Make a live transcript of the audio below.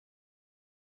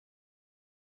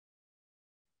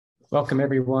Welcome,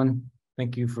 everyone.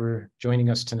 Thank you for joining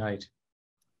us tonight.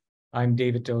 I'm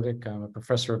David Dodick. I'm a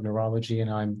professor of neurology, and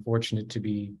I'm fortunate to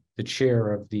be the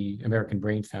chair of the American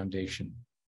Brain Foundation.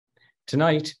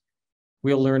 Tonight,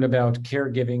 we'll learn about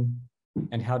caregiving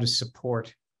and how to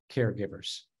support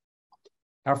caregivers.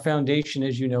 Our foundation,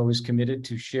 as you know, is committed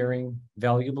to sharing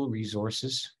valuable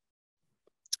resources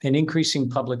and increasing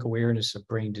public awareness of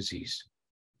brain disease.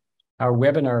 Our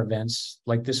webinar events,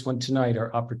 like this one tonight,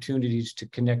 are opportunities to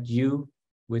connect you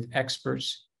with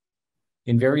experts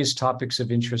in various topics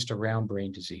of interest around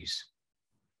brain disease.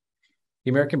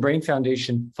 The American Brain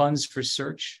Foundation funds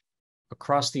research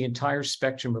across the entire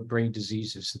spectrum of brain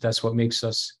diseases. That's what makes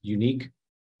us unique.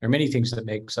 There are many things that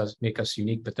make us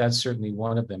unique, but that's certainly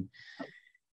one of them,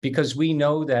 because we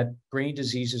know that brain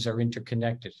diseases are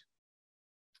interconnected.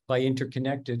 By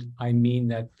interconnected, I mean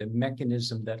that the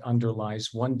mechanism that underlies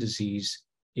one disease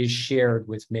is shared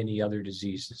with many other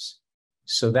diseases.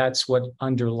 So that's what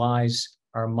underlies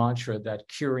our mantra that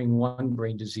curing one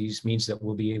brain disease means that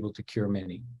we'll be able to cure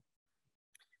many.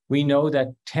 We know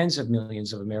that tens of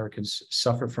millions of Americans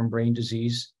suffer from brain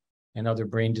disease and other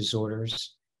brain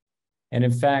disorders. And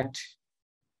in fact,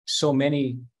 so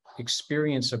many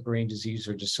experience a brain disease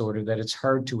or disorder that it's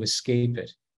hard to escape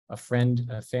it. A friend,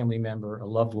 a family member, a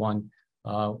loved one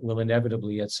will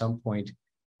inevitably at some point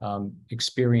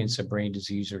experience a brain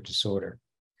disease or disorder.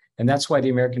 And that's why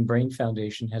the American Brain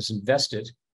Foundation has invested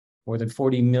more than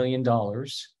 $40 million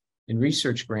in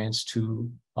research grants to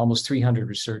almost 300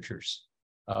 researchers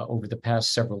over the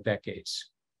past several decades.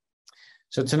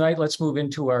 So tonight, let's move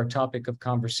into our topic of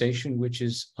conversation, which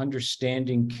is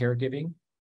understanding caregiving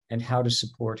and how to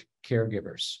support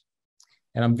caregivers.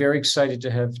 And I'm very excited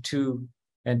to have two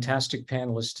fantastic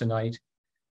panelists tonight.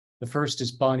 The first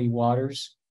is Bonnie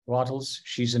Wattles.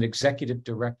 She's an executive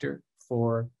director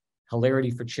for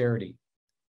Hilarity for Charity.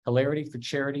 Hilarity for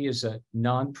Charity is a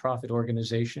nonprofit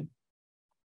organization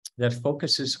that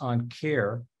focuses on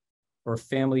care for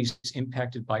families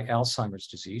impacted by Alzheimer's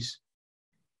disease,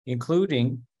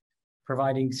 including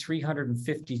providing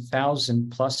 350,000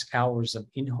 plus hours of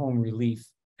in-home relief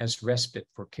as respite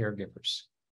for caregivers.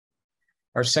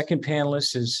 Our second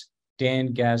panelist is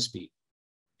Dan Gasby.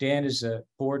 Dan is a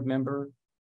board member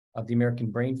of the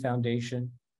American Brain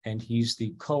Foundation, and he's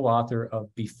the co-author of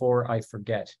Before I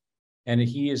Forget. And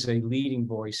he is a leading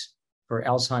voice for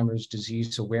Alzheimer's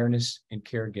disease awareness and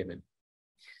caregiving.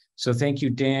 So thank you,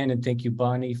 Dan, and thank you,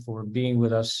 Bonnie, for being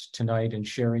with us tonight and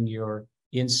sharing your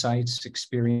insights,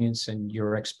 experience, and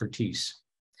your expertise.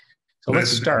 So let's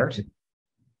start.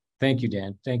 Thank you,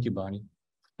 Dan. Thank you, Bonnie.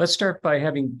 Let's start by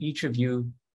having each of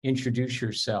you introduce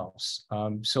yourselves.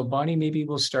 So Bonnie, maybe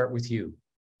we'll start with you.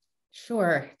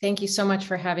 Sure. Thank you so much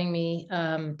for having me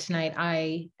tonight.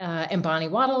 I am Bonnie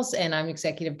Wattles, and I'm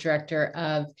Executive Director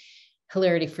of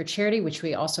Hilarity for Charity, which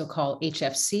we also call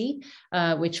HFC,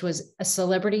 which was a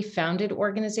celebrity-founded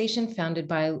organization founded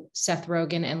by Seth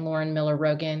Rogen and Lauren Miller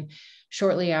Rogen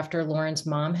shortly after Lauren's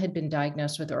mom had been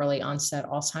diagnosed with early onset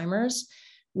Alzheimer's.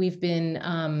 We've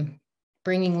been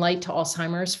bringing light to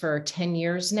Alzheimer's for 10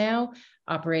 years now,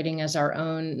 operating as our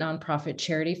own nonprofit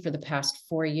charity for the past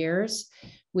 4 years.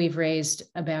 We've raised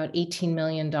about $18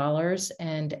 million.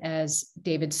 And as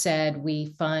David said,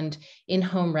 we fund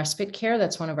in-home respite care.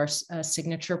 That's one of our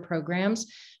signature programs.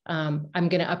 I'm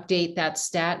going to update that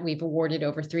stat. We've awarded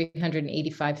over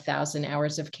 385,000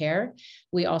 hours of care.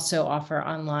 We also offer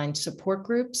online support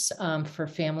groups for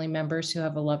family members who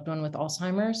have a loved one with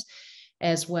Alzheimer's,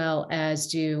 as well as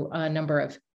do a number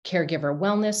of caregiver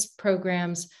wellness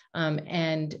programs.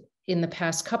 And in the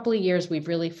past couple of years, we've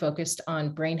really focused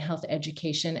on brain health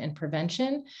education and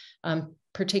prevention,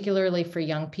 particularly for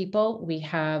young people. We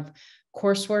have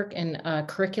coursework and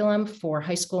curriculum for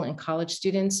high school and college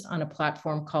students on a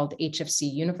platform called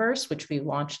HFC Universe, which we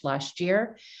launched last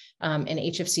year. And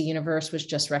HFC Universe was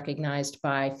just recognized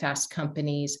by Fast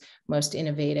Company's Most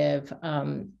Innovative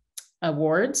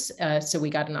Awards. So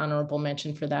we got an honorable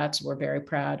mention for that. So we're very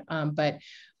proud. But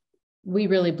we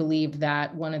really believe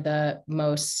that one of the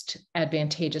most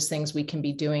advantageous things we can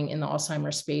be doing in the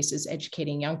Alzheimer's space is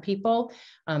educating young people,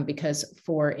 because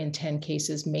 4 in 10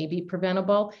 cases may be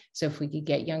preventable. So if we could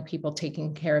get young people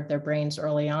taking care of their brains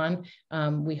early on,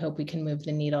 we hope we can move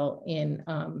the needle in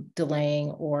delaying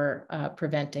or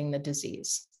preventing the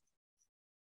disease.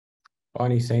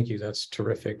 Bonnie, thank you. That's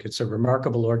terrific. It's a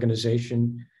remarkable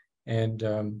organization, and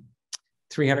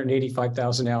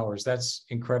 385,000 hours. That's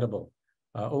incredible.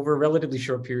 Over a relatively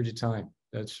short period of time.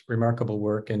 That's remarkable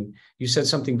work. And you said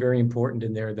something very important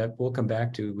in there that we'll come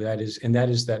back to. That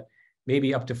is that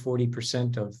maybe up to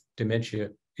 40% of dementia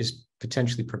is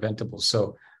potentially preventable.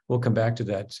 So we'll come back to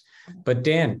that. But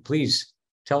Dan, please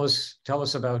tell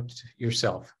us about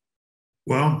yourself.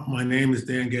 Well, my name is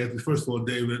Dan Gasby. First of all,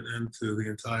 David, and to the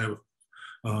entire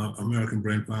American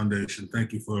Brain Foundation,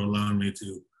 thank you for allowing me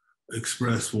to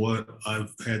express what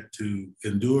I've had to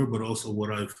endure, but also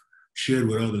what I've shared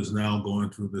with others now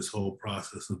going through this whole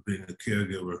process of being a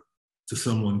caregiver to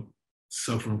someone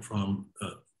suffering from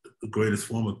the greatest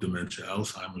form of dementia,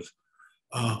 Alzheimer's.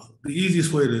 The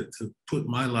easiest way to put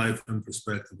my life in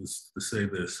perspective is to say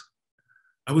this.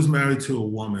 I was married to a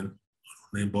woman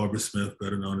named Barbara Smith,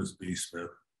 better known as B.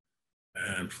 Smith,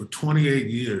 and for 28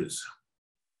 years.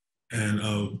 And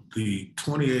of the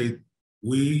 28,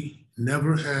 we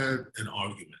never had an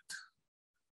argument.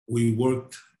 We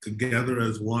worked together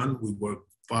as one. We worked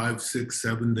 5, 6,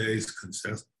 7 days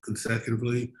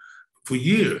consecutively for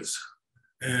years.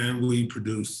 And we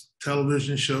produced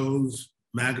television shows,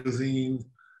 magazines,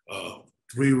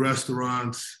 3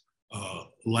 restaurants,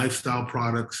 lifestyle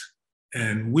products.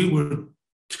 And we were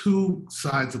 2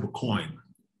 sides of a coin.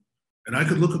 And I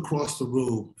could look across the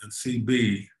room and see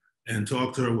B and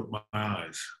talk to her with my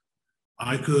eyes.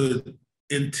 I could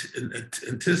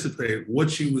anticipate what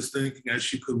she was thinking as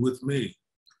she could with me.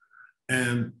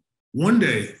 And one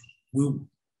day,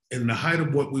 in the height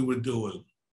of what we were doing,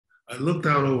 I looked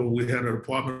out over, we had an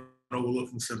apartment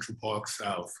overlooking Central Park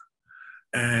South,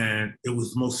 and it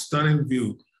was the most stunning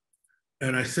view.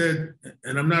 And I said,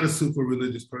 and I'm not a super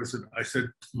religious person, I said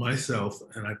to myself,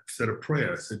 and I said a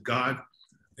prayer, I said, God,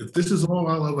 if this is all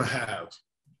I'll ever have,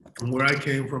 from where I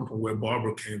came from where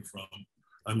Barbara came from,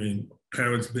 I mean,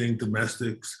 parents being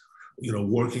domestics,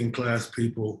 working class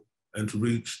people, and to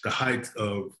reach the height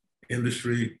of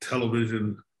industry,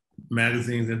 television,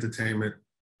 magazines, entertainment,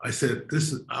 I said,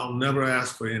 I'll never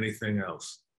ask for anything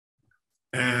else.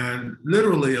 And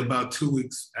literally about 2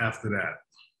 weeks after that,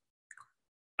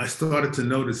 I started to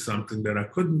notice something that I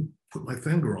couldn't put my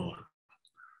finger on.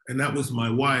 And that was my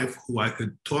wife, who I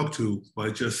could talk to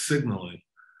by just signaling.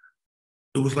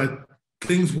 It was like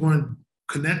things weren't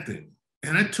connecting.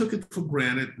 And I took it for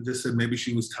granted and just said maybe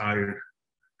she was tired.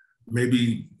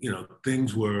 Maybe,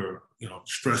 things were,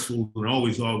 stressful and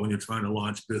always are when you're trying to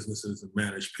launch businesses and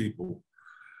manage people.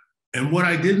 And what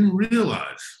I didn't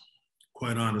realize,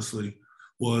 quite honestly,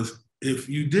 was if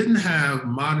you didn't have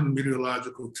modern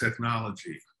meteorological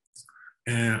technology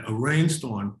and a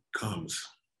rainstorm comes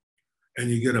and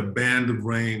you get a band of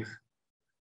rain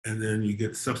and then you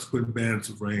get subsequent bands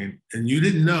of rain, and you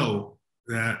didn't know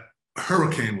that a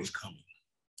hurricane was coming,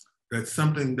 that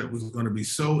something that was going to be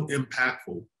so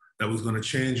impactful that was going to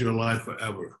change your life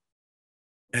forever.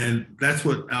 And that's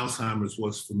what Alzheimer's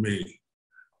was for me.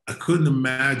 I couldn't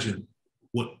imagine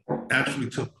what actually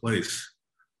took place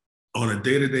on a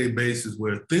day-to-day basis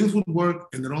where things would work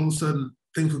and then all of a sudden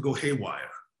things would go haywire.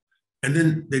 And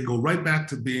then they go right back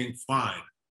to being fine.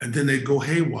 And then they go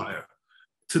haywire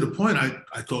to the point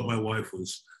I thought my wife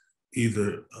was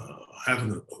either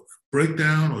having a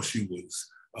breakdown or she was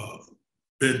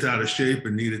bent out of shape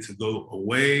and needed to go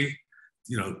away,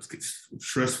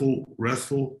 stressful,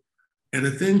 restful. And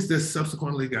the things that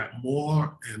subsequently got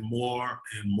more and more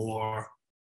and more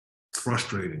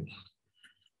frustrating.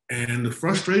 And the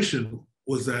frustration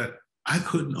was that I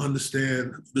couldn't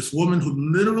understand this woman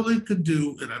who literally could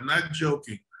do, and I'm not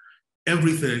joking,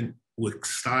 everything with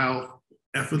style,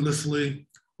 effortlessly,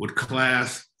 with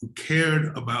class, who cared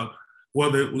about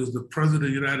whether it was the president of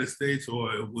the United States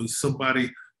or it was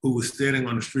somebody who was standing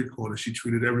on the street corner. She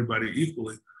treated everybody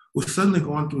equally. Was suddenly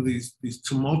going through these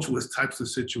tumultuous types of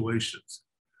situations.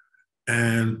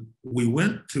 And we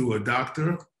went to a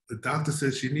doctor. The doctor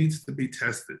said she needs to be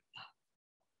tested.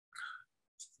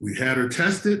 We had her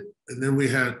tested, and then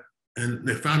and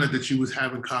they found out that she was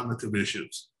having cognitive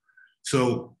issues.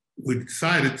 So we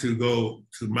decided to go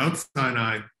to Mount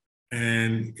Sinai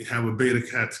and have a beta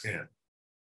CAT scan.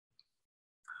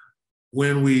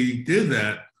 When we did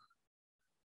that,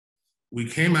 we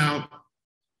came out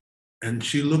and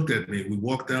she looked at me. We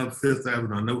walked down Fifth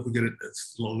Avenue. I'll never forget it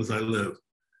as long as I live.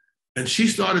 And she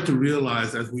started to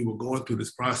realize as we were going through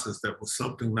this process that was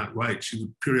something not right. She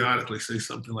would periodically say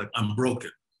something like, I'm broken.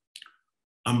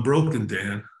 I'm broken,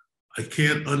 Dan. I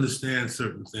can't understand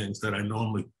certain things that I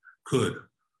normally could.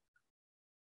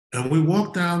 And we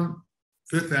walked down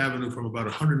Fifth Avenue from about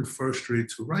 101st Street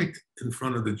to right in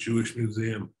front of the Jewish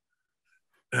Museum.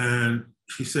 And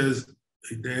she says,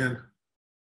 hey, Dan,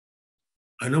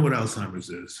 I know what Alzheimer's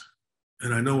is,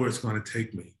 and I know where it's going to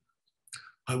take me.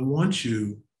 I want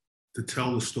you to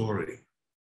tell the story,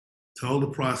 tell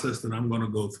the process that I'm going to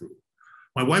go through.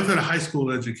 My wife had a high school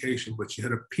education, but she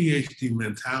had a PhD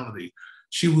mentality.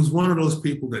 She was one of those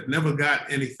people that never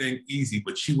got anything easy,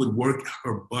 but she would work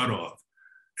her butt off.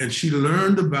 And she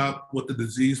learned about what the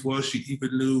disease was. She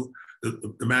even knew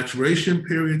the maturation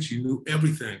period. She knew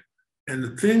everything. And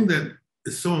the thing that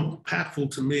is so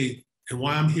impactful to me and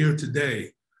why I'm here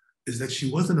today is that she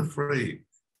wasn't afraid.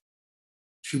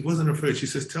 She wasn't afraid. She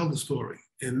says, tell the story.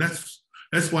 And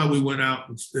that's why we went out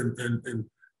and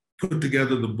put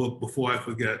together the book, Before I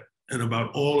Forget, and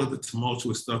about all of the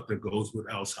tumultuous stuff that goes with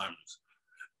Alzheimer's.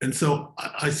 And so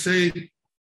I say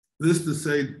this to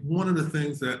say, one of the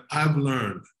things that I've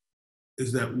learned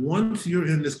is that once you're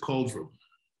in this cauldron,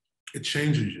 it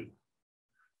changes you.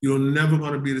 You're never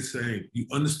going to be the same. You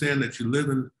understand that you live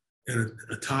in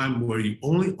a time where you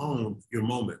only own your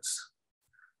moments.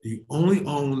 You only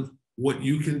own what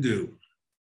you can do.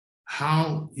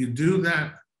 How you do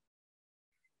that,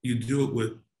 you do it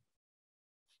with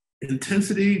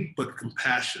intensity, but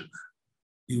compassion.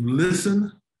 You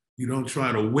listen, you don't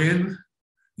try to win,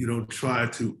 you don't try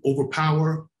to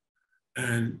overpower,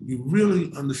 and you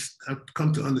really have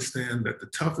come to understand that the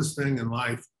toughest thing in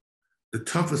life, the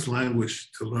toughest language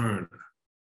to learn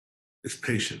is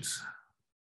patience.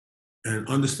 And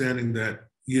understanding that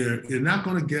you're not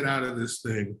going to get out of this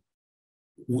thing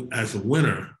as a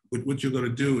winner, but what you're going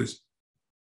to do is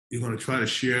you're going to try to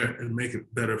share and make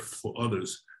it better for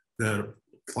others that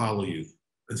follow you.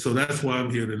 And so that's why I'm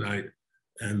here tonight.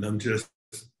 And I'm just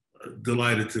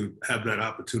delighted to have that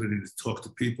opportunity to talk to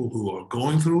people who are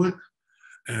going through it.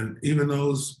 And even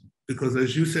those, because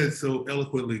as you said so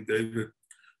eloquently, David,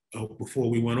 before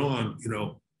we went on,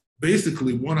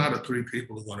 basically 1 out of 3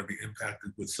 people are going to be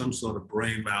impacted with some sort of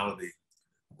brain malady.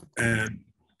 And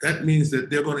that means that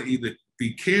they're going to either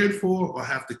be cared for or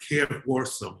have to care for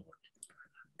someone.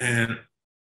 And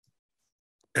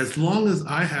as long as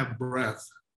I have breath,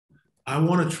 I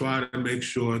want to try to make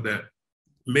sure that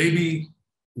maybe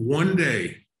one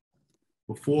day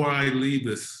before I leave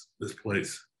this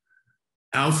place,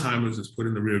 Alzheimer's is put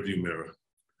in the rearview mirror.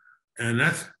 And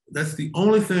that's the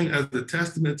only thing, as a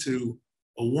testament to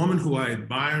a woman who I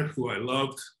admired, who I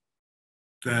loved,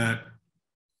 that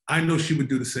I know she would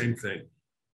do the same thing.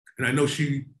 And I know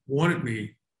she wanted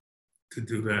me to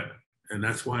do that. And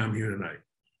that's why I'm here tonight.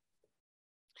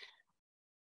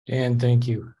 Dan, thank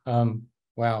you.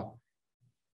 Wow.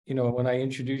 When I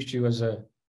introduced you as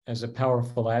a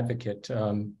powerful advocate,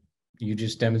 you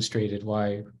just demonstrated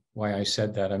why I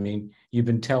said that. I mean, you've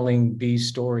been telling B's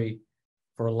story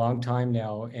for a long time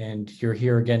now, and you're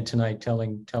here again tonight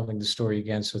telling the story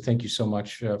again. So thank you so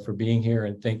much for being here,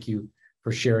 and thank you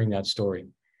for sharing that story.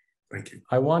 Thank you.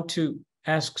 I want to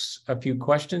ask a few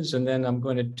questions, and then I'm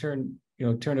going to turn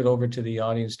it over to the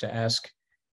audience to ask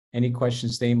any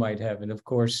questions they might have. And of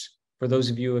course, for those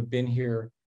of you who have been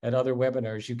here at other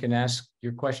webinars, you can ask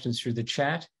your questions through the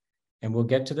chat and we'll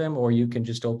get to them, or you can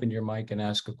just open your mic and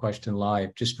ask a question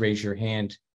live. Just raise your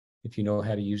hand if you know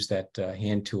how to use that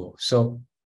hand tool. So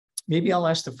maybe I'll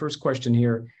ask the first question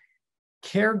here.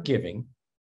 Caregiving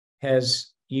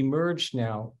has emerged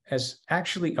now as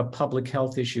actually a public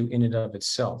health issue in and of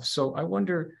itself. So I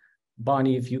wonder,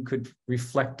 Bonnie, if you could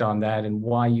reflect on that and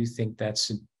why you think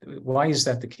why is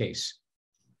that the case?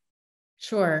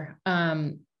 Sure.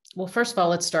 Well, first of all,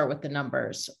 let's start with the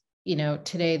numbers.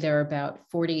 Today there are about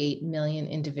 48 million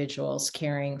individuals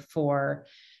caring for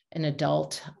an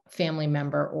adult family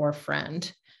member or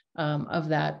friend. Of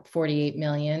that 48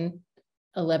 million,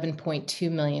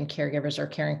 11.2 million caregivers are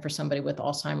caring for somebody with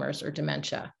Alzheimer's or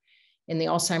dementia. In the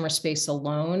Alzheimer's space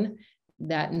alone,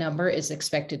 that number is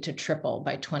expected to triple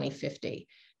by 2050.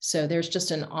 So there's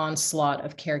just an onslaught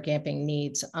of caregiving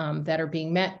needs that are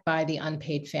being met by the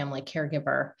unpaid family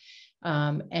caregiver.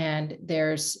 And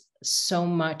there's so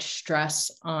much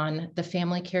stress on the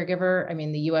family caregiver. I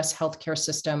mean, the US healthcare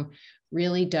system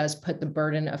really does put the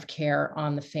burden of care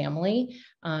on the family.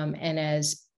 And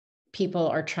as people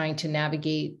are trying to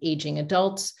navigate aging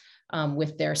adults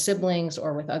with their siblings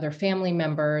or with other family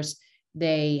members,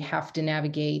 they have to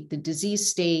navigate the disease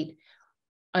state,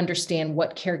 understand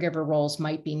what caregiver roles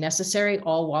might be necessary,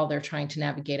 all while they're trying to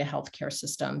navigate a healthcare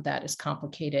system that is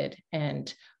complicated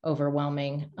and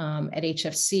overwhelming. At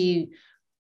HFC,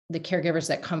 the caregivers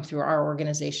that come through our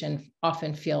organization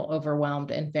often feel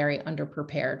overwhelmed and very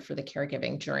underprepared for the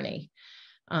caregiving journey.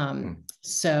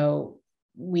 So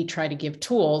we try to give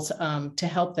tools to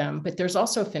help them, but there's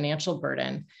also a financial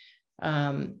burden.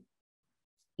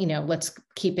 Let's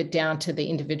keep it down to the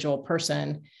individual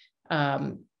person.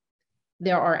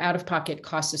 There are out-of-pocket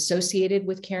costs associated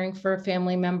with caring for a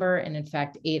family member. And in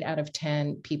fact, 8 out of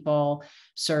 10 people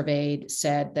surveyed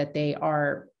said that they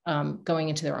are going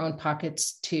into their own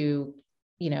pockets to,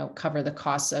 cover the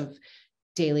costs of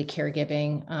daily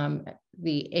caregiving.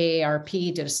 The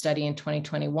AARP did a study in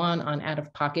 2021 on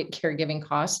out-of-pocket caregiving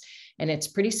costs, and it's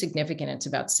pretty significant. It's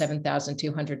about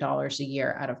 $7,200 a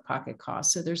year out of pocket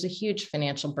costs. So there's a huge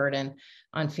financial burden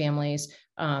on families.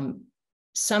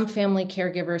 Some family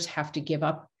caregivers have to give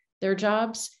up their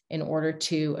jobs in order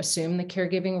to assume the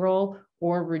caregiving role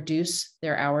or reduce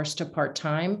their hours to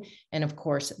part-time. And of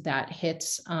course, that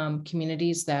hits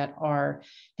communities that are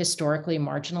historically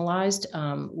marginalized,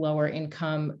 lower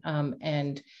income,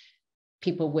 and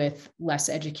people with less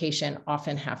education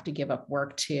often have to give up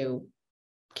work to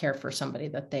care for somebody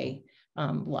that they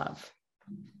love.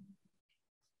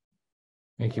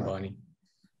 Thank you, Bonnie.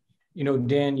 You know,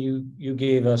 Dan, you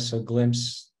gave us a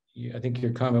glimpse. I think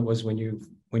your comment was when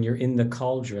you're in the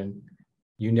cauldron,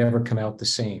 you never come out the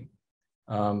same.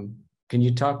 Can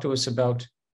you talk to us about,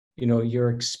 you know,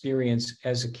 your experience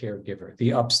as a caregiver,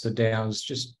 the ups, the downs?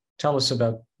 Just tell us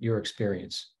about your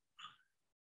experience.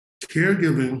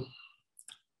 Caregiving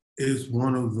is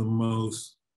one of the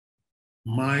most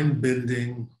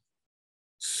mind-bending,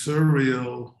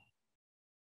 surreal,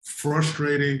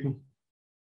 frustrating,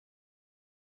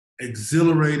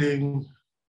 exhilarating,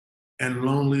 and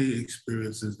lonely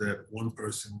experiences that one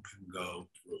person can go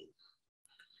through.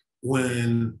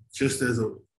 When, just as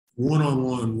a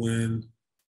one-on-one, when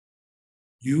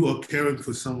you are caring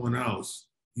for someone else,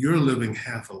 you're living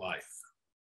half a life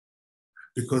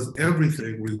because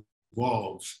everything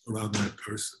revolves around that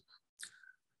person.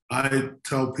 I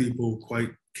tell people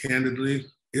quite candidly,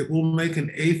 it will make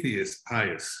an atheist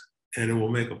pious, and it will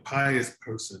make a pious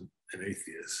person an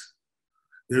atheist.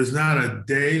 There's not a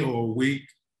day or a week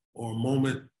or a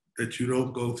moment that you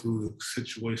don't go through the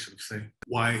situation of saying,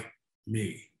 why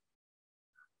me?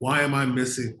 Why am I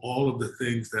missing all of the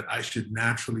things that I should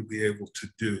naturally be able to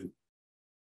do?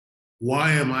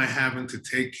 Why am I having to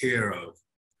take care of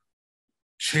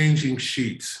changing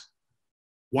sheets,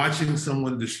 watching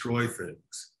someone destroy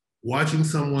things, watching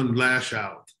someone lash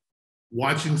out,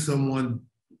 watching someone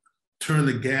turn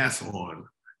the gas on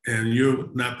and you're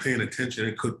not paying attention,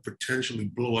 it could potentially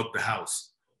blow up the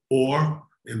house. Or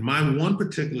in my one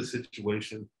particular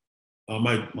situation,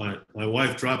 my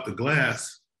wife dropped the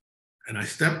glass and I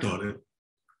stepped on it.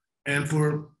 And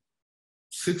for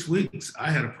 6 weeks,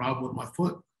 I had a problem with my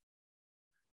foot.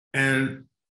 And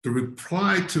the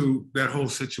reply to that whole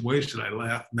situation, I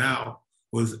laugh now,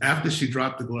 was after she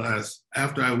dropped the glass,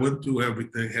 after I went through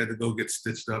everything, had to go get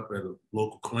stitched up at a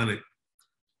local clinic,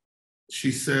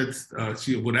 she said,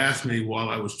 she would ask me while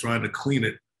I was trying to clean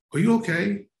it, are you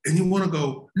okay? And you want to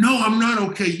go, no, I'm not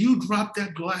okay. You dropped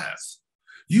that glass.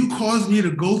 You caused me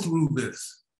to go through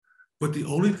this. But the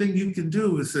only thing you can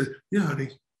do is say, yeah, honey,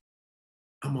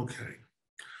 I'm okay.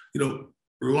 You know,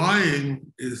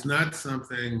 lying is not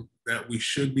something that we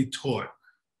should be taught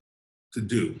to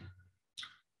do.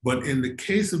 But in the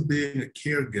case of being a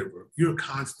caregiver, you're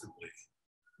constantly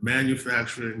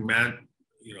manufacturing,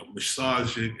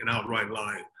 massaging, and outright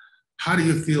lying. How do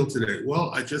you feel today? Well,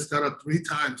 I just got up 3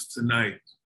 times tonight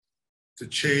to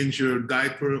change your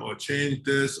diaper or change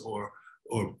this or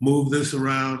move this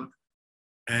around.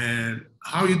 And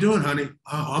how are you doing, honey?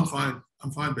 Oh, I'm fine.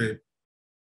 I'm fine, babe.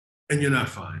 And you're not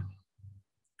fine.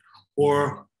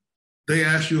 Or they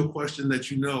ask you a question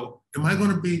that you know, am I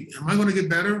going to get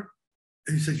better?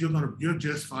 And you say, you're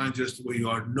just fine just the way you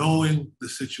are, knowing the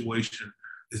situation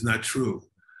is not true.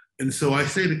 And so I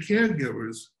say to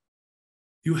caregivers,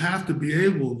 you have to be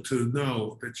able to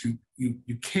know that you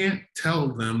can't tell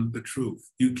them the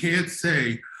truth. You can't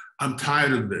say, I'm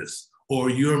tired of this, or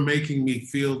you're making me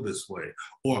feel this way,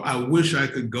 or I wish I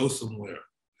could go somewhere.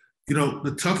 You know,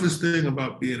 the toughest thing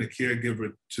about being a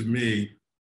caregiver to me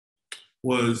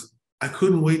was I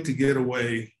couldn't wait to get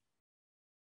away.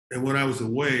 And when I was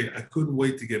away, I couldn't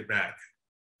wait to get back.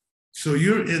 So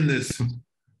you're in this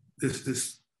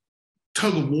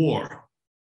tug of war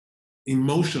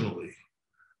emotionally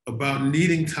about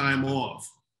needing time off.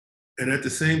 And at the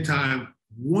same time,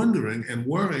 wondering and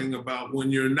worrying about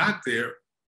when you're not there,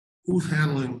 who's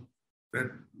handling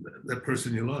that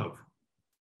person you love.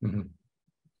 Mm-hmm.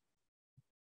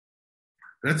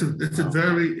 It's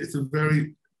a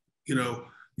very, you know,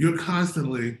 you're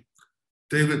constantly,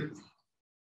 David,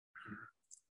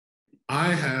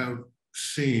 I have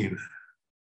seen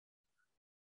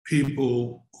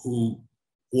people who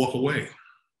walk away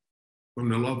from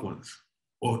their loved ones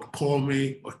or call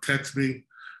me or text me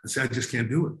and say, I just can't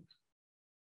do it.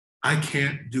 I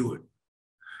can't do it.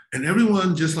 And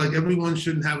everyone, just like everyone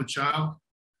shouldn't have a child,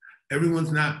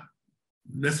 everyone's not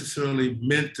necessarily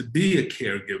meant to be a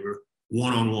caregiver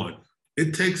one-on-one.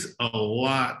 It takes a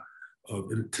lot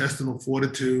of intestinal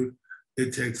fortitude.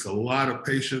 It takes a lot of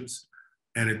patience.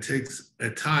 And it takes,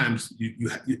 at times,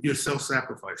 you're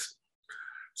self-sacrificing.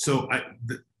 So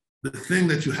the thing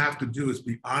that you have to do is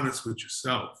be honest with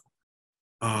yourself.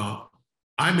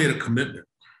 I made a commitment.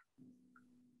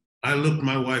 I looked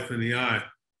my wife in the eye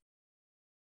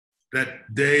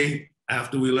that day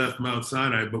after we left Mount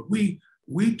Sinai, but we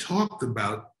talked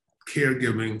about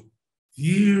caregiving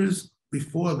years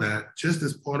before that, just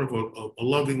as part of a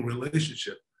loving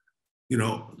relationship. You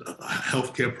know,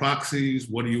 healthcare proxies,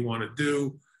 what do you want to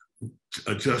do?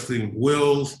 Adjusting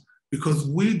wills, because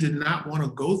we did not want to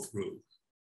go through.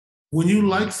 When you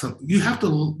like something, you have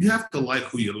to like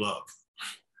who you love.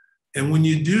 And when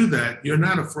you do that, you're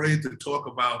not afraid to talk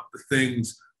about the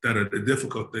things that are the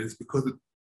difficult things, because it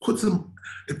puts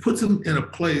them in a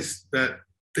place that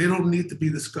they don't need to be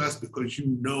discussed, because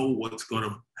you know what's going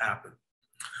to happen.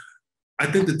 I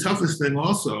think the toughest thing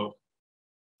also,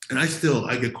 and I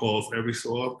get calls every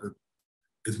so often,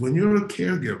 is when you're a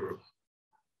caregiver.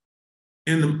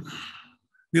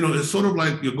 It's sort of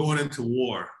like you're going into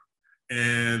war,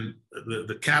 and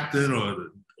the captain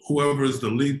or whoever is the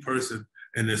lead person,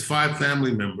 and there's 5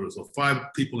 family members or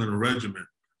 5 people in a regiment,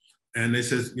 and they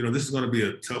says, this is going to be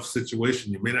a tough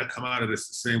situation. You may not come out of this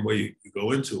the same way you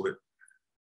go into it,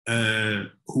 and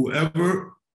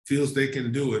whoever feels they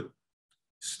can do it,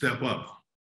 step up.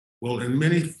 Well, in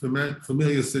many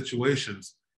familiar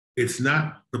situations, it's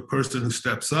not the person who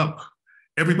steps up.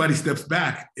 Everybody steps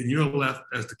back, and you're left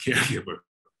as the caregiver.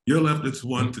 You're left as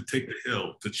one to take the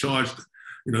hill, to charge,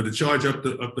 to charge up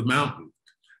the mountain.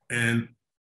 And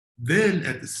then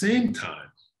at the same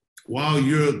time, while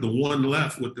you're the one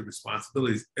left with the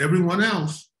responsibilities, everyone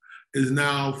else is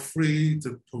now free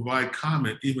to provide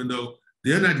comment, even though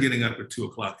they're not getting up at 2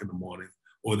 o'clock in the morning,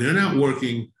 or they're not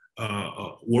working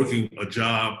a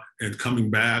job and coming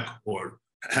back, or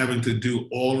having to do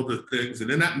all of the things, and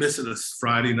they're not missing a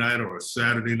Friday night or a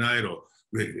Saturday night, or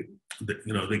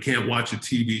they can't watch a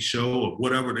TV show or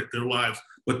whatever their lives,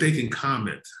 but they can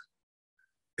comment.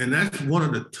 And that's one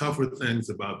of the tougher things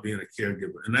about being a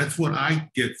caregiver. And that's what I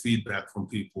get feedback from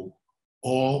people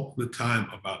all the time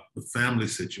about the family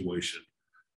situation.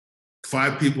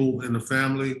 5 people in the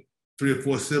family, 3 or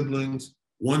 4 siblings,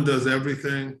 one does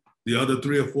everything, the other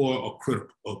 3 or 4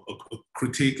 are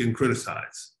critique and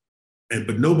criticize.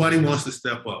 But nobody wants to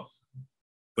step up,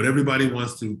 but everybody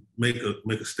wants to make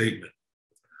a statement.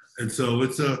 And so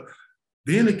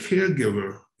being a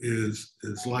caregiver is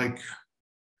like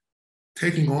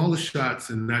taking all the shots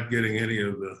and not getting any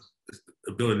of the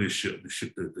ability to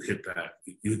hit back.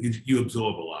 You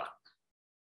absorb a lot.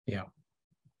 Yeah.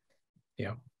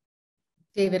 Yeah.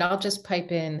 David, I'll just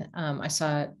pipe in. I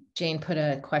saw Jane put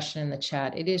a question in the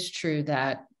chat. It is true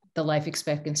that the life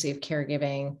expectancy of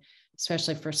caregiving,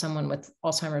 especially for someone with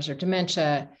Alzheimer's or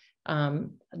dementia,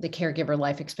 the caregiver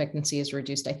life expectancy is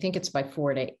reduced. I think it's by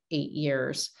 4 to 8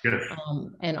 years. Yes.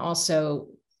 And also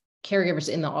caregivers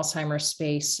in the Alzheimer's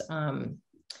space,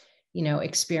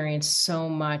 experience so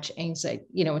much anxiety.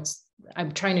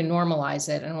 I'm trying to normalize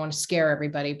it. I don't want to scare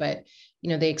everybody, but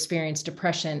they experience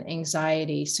depression,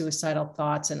 anxiety, suicidal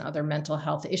thoughts, and other mental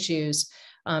health issues.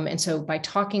 And so by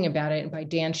talking about it, and by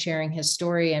Dan sharing his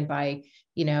story, and by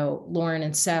Lauren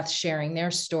and Seth sharing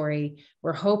their story,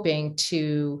 we're hoping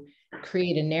to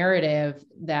create a narrative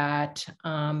that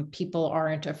people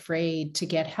aren't afraid to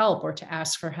get help, or to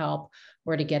ask for help,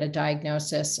 or to get a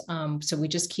diagnosis. So we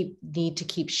just need to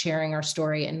keep sharing our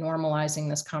story and normalizing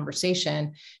this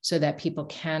conversation, so that people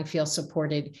can feel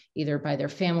supported either by their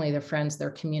family, their friends, their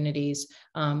communities,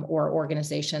 or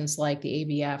organizations like the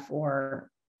ABF or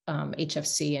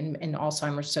HFC and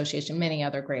Alzheimer's Association, many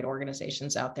other great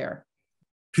organizations out there.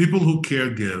 People who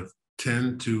caregive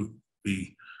tend to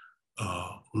be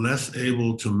less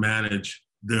able to manage.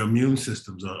 Their immune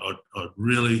systems are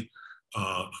really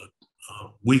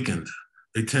weakened.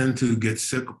 They tend to get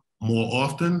sick more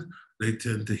often. They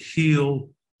tend to heal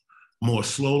more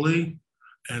slowly,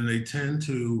 and they tend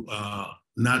to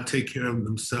not take care of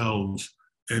themselves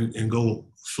and go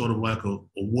sort of like a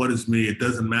what is me? It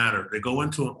doesn't matter. They go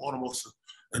into an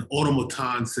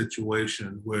automaton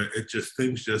situation where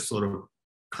things just sort of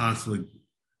constantly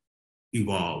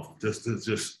evolve, just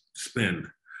spin.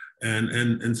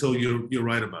 And so you're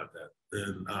right about that.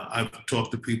 And I've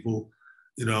talked to people,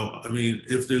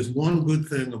 if there's one good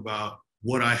thing about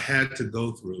what I had to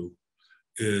go through,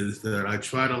 is that I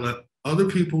try to let other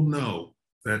people know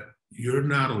that you're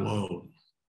not alone.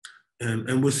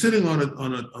 And we're sitting on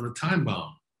a time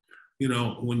bomb.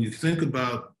 When you think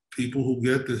about people who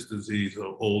get this disease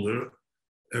are older,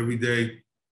 every day,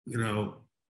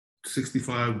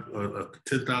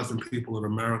 10,000 people in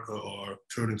America are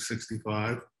turning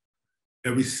 65.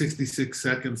 Every 66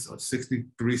 seconds or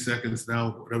 63 seconds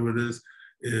now, whatever it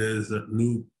is a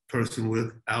new person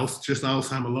with just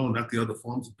Alzheimer's alone, not the other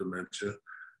forms of dementia.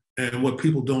 And what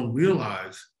people don't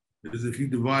realize is if you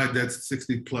divide that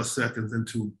 60 plus seconds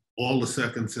into all the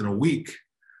seconds in a week,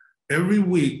 every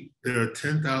week there are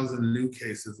 10,000 new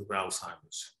cases of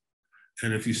Alzheimer's.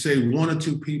 And if you say 1 or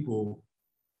 2 people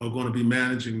are going to be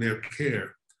managing their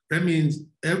care, that means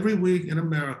every week in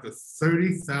America,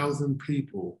 30,000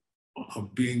 people are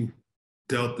being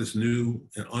dealt this new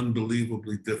and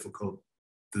unbelievably difficult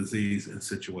disease and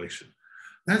situation.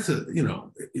 That's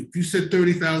if you said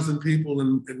 30,000 people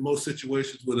in most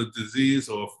situations with a disease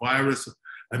or a virus,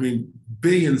 I mean,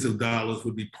 billions of dollars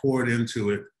would be poured into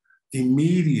it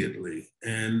immediately,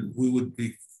 and we would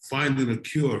be finding a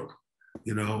cure.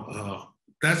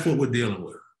 That's what we're dealing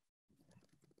with.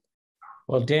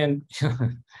 Well, Dan,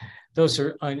 those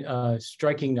are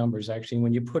striking numbers, actually.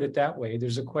 When you put it that way,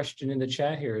 there's a question in the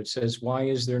chat here. It says, why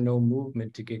is there no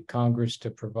movement to get Congress to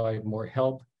provide more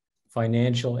help,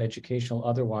 financial, educational,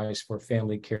 otherwise, for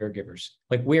family caregivers?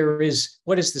 Like, what is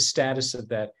the status of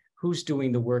that? Who's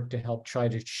doing the work to help try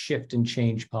to shift and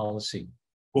change policy?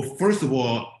 Well, first of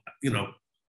all,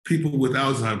 people with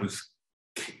Alzheimer's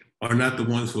are not the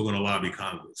ones who are going to lobby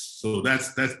Congress. So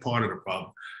that's part of the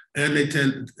problem. And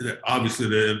obviously,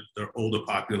 they're older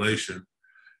population.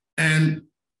 And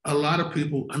a lot of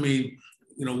people, we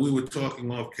were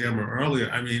talking off camera earlier.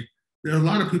 There are a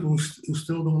lot of people who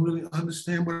still don't really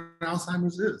understand what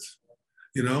Alzheimer's is,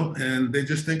 and they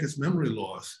just think it's memory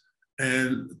loss.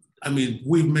 And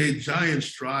we've made giant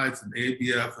strides in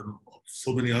ABF and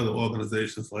so many other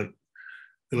organizations like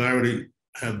Hilarity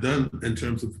have done in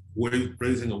terms of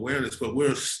raising awareness, but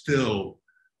we're still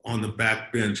on the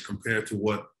back bench compared to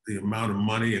what the amount of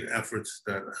money and efforts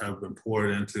that have been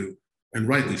poured into, and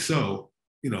rightly so,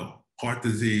 heart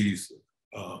disease,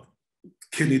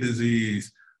 kidney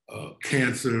disease,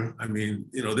 cancer.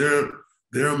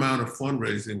 Their amount of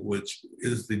fundraising, which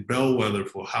is the bellwether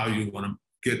for how you're going to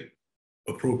get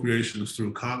appropriations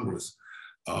through Congress,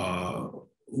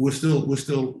 we're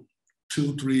still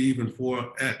 2, 3, even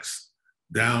 4x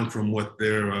down from what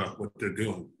they're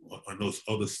doing on those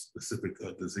other specific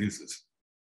diseases.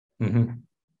 Mm-hmm.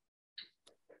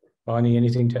 Bonnie,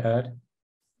 anything to add?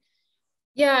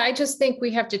 Yeah, I just think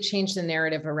we have to change the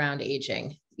narrative around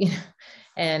aging,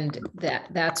 and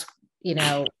that's,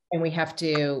 and we have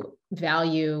to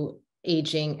value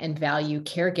aging and value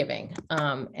caregiving.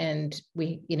 And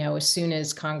we, as soon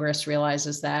as Congress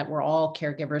realizes that we're all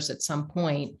caregivers at some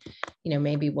point,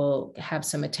 maybe we'll have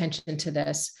some attention to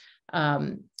this.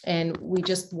 And we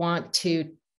just want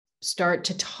to start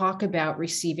to talk about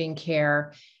receiving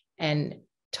care and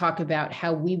talk about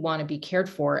how we want to be cared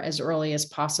for as early as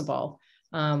possible.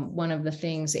 One of the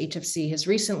things HFC has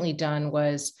recently done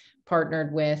was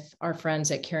partnered with our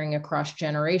friends at Caring Across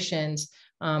Generations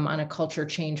on a culture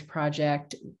change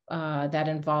project that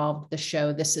involved the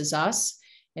show This Is Us.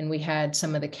 And we had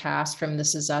some of the cast from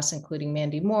This Is Us, including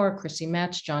Mandy Moore, Chrissy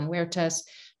Metz, John Huertas,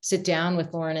 sit down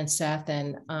with Lauren and Seth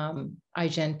and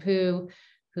Ai-jen Poo,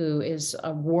 who is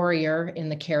a warrior in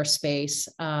the care space,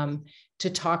 to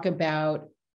talk about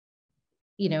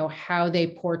how they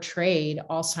portrayed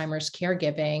Alzheimer's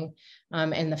caregiving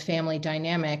and the family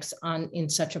dynamics in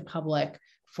such a public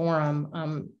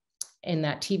forum in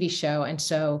that TV show. And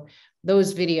so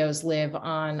those videos live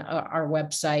on our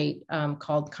website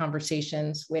called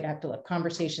Conversations. We'd have to look,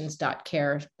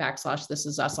 conversations.care/This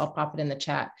Is Us. I'll pop it in the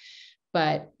chat.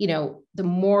 But, the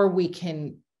more we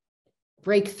can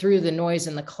break through the noise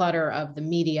and the clutter of the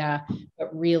media,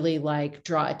 but really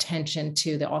draw attention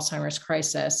to the Alzheimer's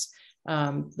crisis,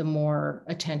 the more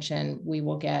attention we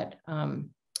will get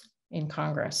in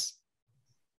Congress.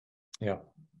 Yeah,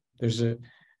 there's a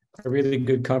really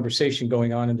good conversation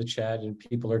going on in the chat, and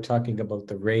people are talking about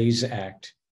the RAISE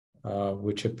Act,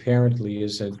 which apparently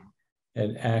is an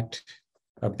act,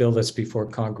 a bill that's before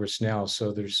Congress now.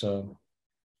 So there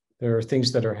are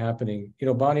things that are happening.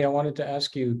 Bonnie, I wanted to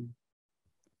ask you,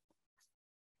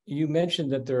 you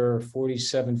mentioned that there are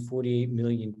 48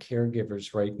 million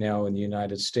caregivers right now in the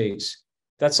United States.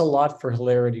 That's a lot for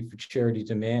Hilarity for Charity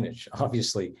to manage,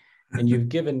 obviously. And you've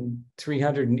given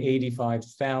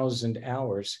 385,000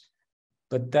 hours,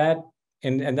 but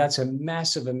that's a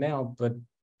massive amount, but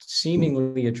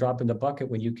seemingly a drop in the bucket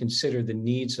when you consider the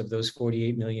needs of those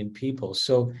 48 million people.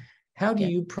 So how do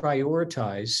you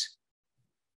prioritize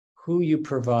who you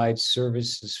provide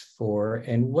services for,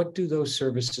 and what do those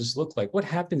services look like? What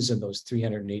happens in those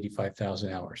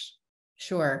 385,000 hours?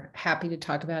 Sure, happy to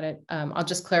talk about it. I'll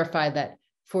just clarify that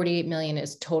 48 million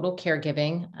is total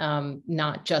caregiving,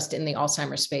 not just in the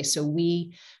Alzheimer's space. So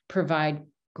we provide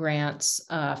grants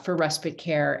for respite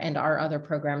care and our other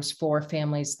programs for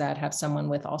families that have someone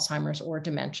with Alzheimer's or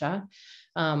dementia.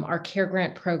 Our Care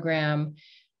Grant program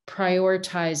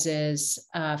prioritizes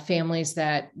families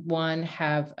that, one,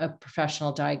 have a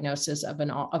professional diagnosis of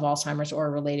Alzheimer's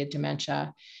or related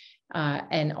dementia,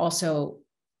 and also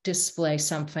display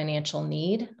some financial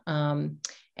need,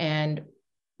 and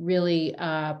really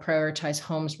prioritize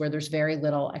homes where there's very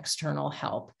little external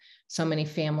help. So many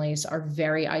families are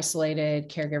very isolated.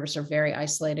 Caregivers are very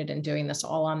isolated and doing this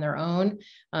all on their own.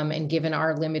 And given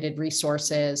our limited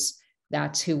resources,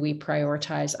 that's who we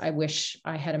prioritize. I wish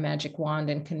I had a magic wand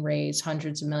and can raise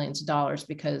hundreds of millions of dollars,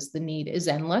 because the need is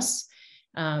endless.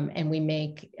 And we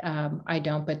make, I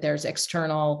don't, but there's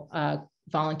external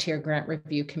volunteer grant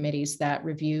review committees that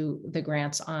review the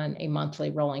grants on a monthly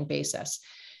rolling basis.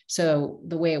 So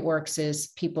the way it works is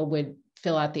people would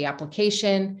fill out the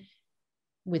application.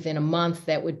 Within a month,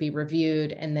 that would be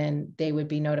reviewed, and then they would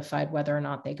be notified whether or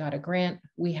not they got a grant.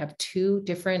 We have two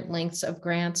different lengths of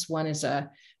grants. One is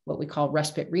what we call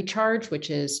respite recharge, which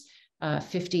is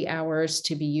 50 hours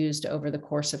to be used over the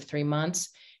course of 3 months.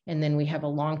 And then we have a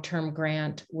long-term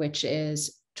grant, which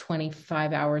is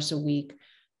 25 hours a week,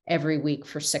 every week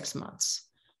for 6 months.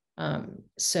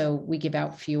 So we give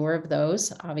out fewer of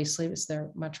those, obviously, because they're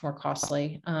much more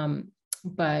costly.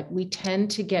 But we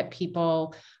tend to get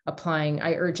people applying.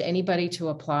 I urge anybody to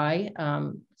apply.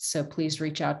 So please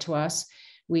reach out to us.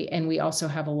 We also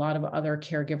have a lot of other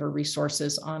caregiver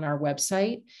resources on our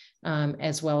website,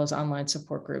 as well as online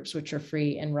support groups, which are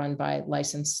free and run by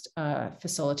licensed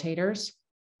facilitators.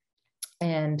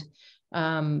 And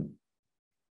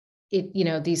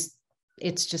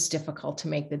it's just difficult to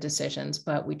make the decisions,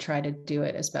 but we try to do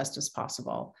it as best as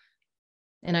possible.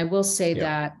 And I will say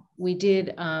that we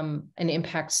did an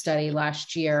impact study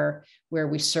last year where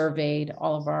we surveyed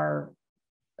all of our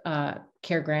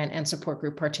care grant and support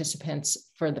group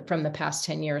participants from the past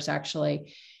 10 years,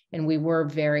 actually. And we were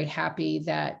very happy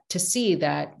to see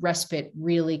that respite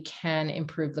really can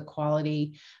improve the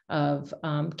quality of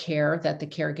care that the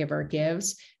caregiver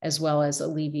gives, as well as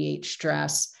alleviate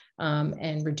stress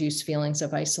and reduce feelings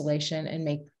of isolation,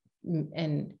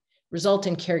 and result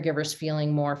in caregivers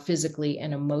feeling more physically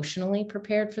and emotionally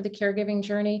prepared for the caregiving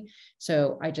journey.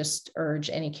 So I just urge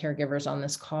any caregivers on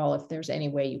this call, if there's any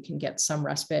way you can get some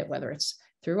respite, whether it's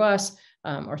through us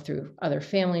or through other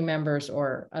family members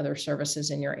or other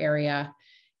services in your area,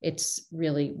 it's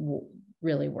really,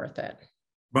 really worth it.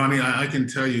 Bonnie, I can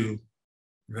tell you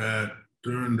that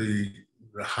during the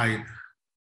height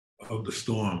of the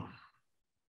storm,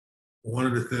 one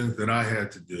of the things that I had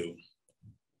to do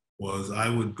was I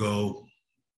would go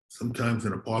sometimes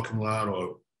in a parking lot,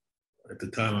 or at the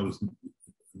time I was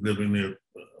living there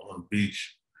on the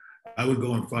beach, I would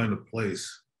go and find a place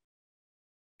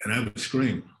and I would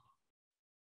scream.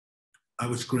 I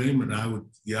would scream and I would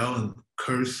yell and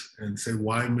curse and say,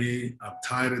 why me? I'm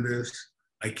tired of this.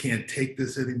 I can't take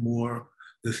this anymore.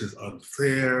 This is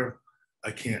unfair. I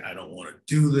don't want to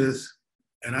do this.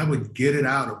 And I would get it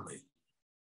out of me,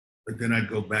 but then I'd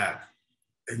go back.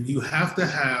 And you have to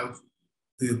have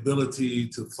the ability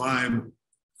to find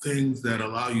things that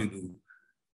allow you to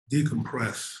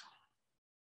decompress.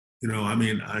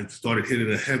 I started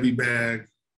hitting a heavy bag.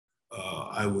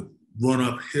 I would run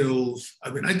up hills.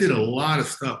 I did a lot of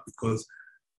stuff because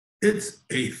it's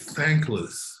a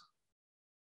thankless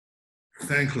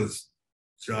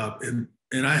job.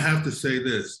 And I have to say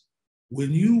this,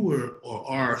 when you were or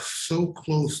are so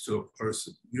close to a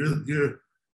person, you're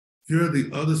the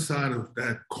other side of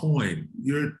that coin.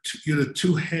 You're the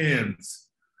two hands.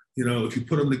 If you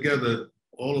put them together,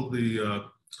 all of the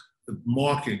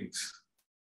markings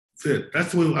fit.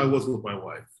 That's the way I was with my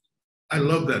wife. I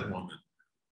love that woman.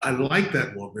 I like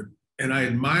that woman, and I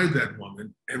admired that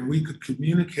woman, and we could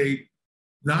communicate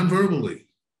non-verbally.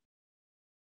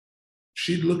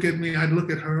 She'd look at me, I'd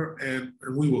look at her, and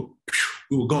we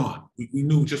were gone. We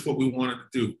knew just what we wanted to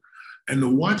do. And to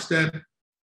watch that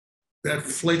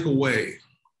flake away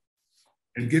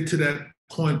and get to that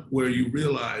point where you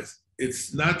realize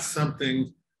it's not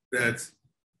something that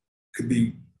could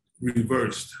be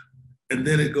reversed. And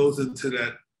then it goes into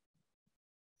that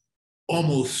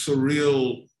almost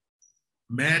surreal,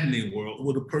 maddening world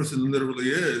where the person literally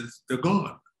is, they're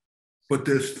gone. But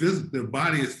their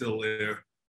body is still there.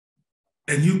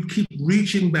 And you keep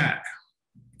reaching back.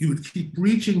 You would keep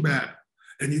reaching back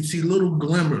and you'd see little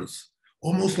glimmers,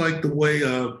 almost like the way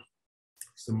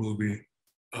it's the movie,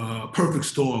 Perfect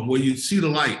Storm, where you'd see the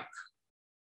light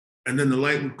and then the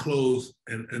light would close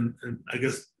and I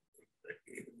guess,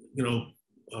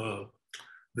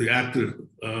 the actor,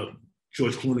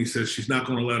 George Clooney says, she's not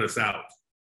gonna let us out.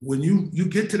 when you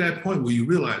get to that point where you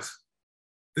realize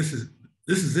this is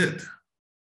it.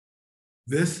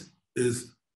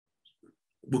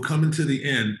 We're coming to the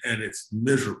end and it's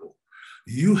miserable.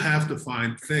 You have to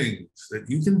find things that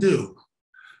you can do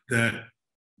that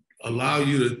allow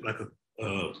you to, like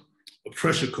a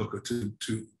pressure cooker,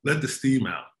 to let the steam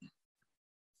out.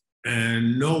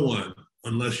 And no one,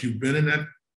 unless you've been in that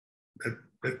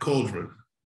cauldron,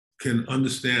 can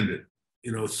understand it.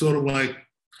 You know, it's sort of like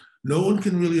no one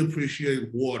can really appreciate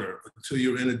water until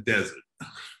you're in a desert.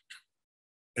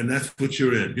 And that's what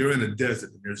you're in. You're in a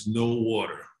desert and there's no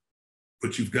water,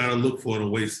 but you've got to look for an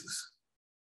oasis.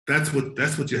 That's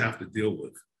what you have to deal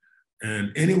with.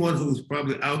 And anyone who's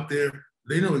probably out there,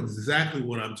 they know exactly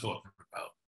what I'm talking about.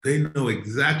 They know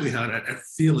exactly how that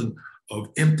feeling of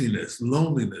emptiness,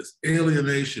 loneliness,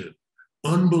 alienation,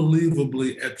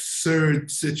 unbelievably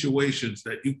absurd situations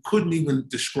that you couldn't even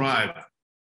describe,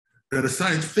 that a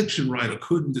science fiction writer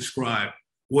couldn't describe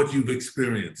what you've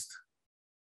experienced.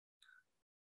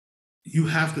 You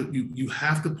have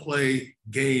to play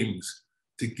games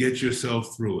to get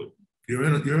yourself through it. You're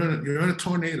in a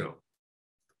tornado.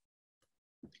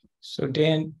 So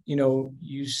Dan, you know,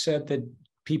 you said that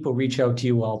people reach out to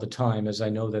you all the time, as I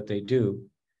know that they do.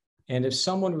 And if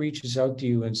someone reaches out to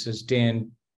you and says,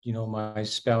 Dan, you know, my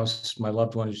spouse, my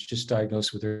loved one is just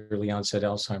diagnosed with early onset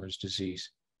Alzheimer's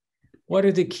disease, what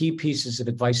are the key pieces of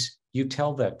advice you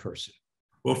tell that person?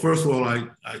 Well, first of all,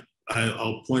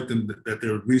 I'll point them that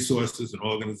there are resources and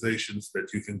organizations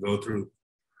that you can go through.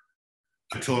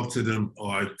 I talk to them,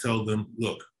 or I tell them,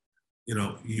 look, you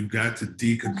know, you've got to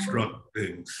deconstruct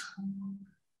things,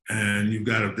 and you've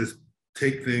got to just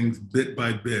take things bit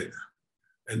by bit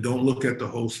and don't look at the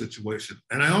whole situation.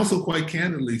 And I also quite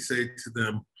candidly say to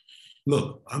them,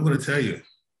 look, I'm going to tell you,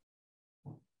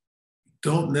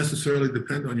 don't necessarily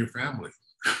depend on your family.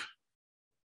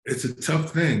 It's a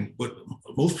tough thing, but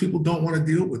most people don't want to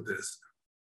deal with this.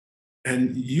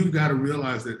 And you've got to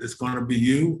realize that it's going to be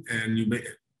you, and you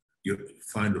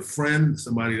find a friend,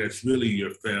 somebody that's really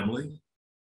your family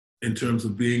in terms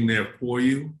of being there for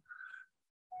you.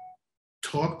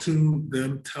 Talk to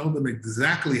them, tell them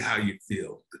exactly how you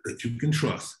feel, that you can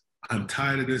trust. I'm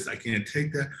tired of this, I can't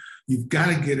take that. You've got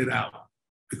to get it out,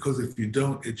 because if you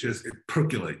don't, it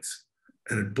percolates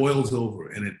and it boils over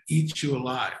and it eats you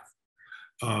alive.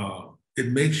 It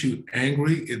makes you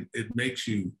angry, it makes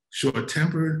you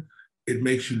short-tempered, it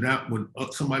makes you not, when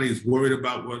somebody is worried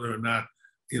about whether or not,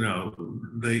 you know,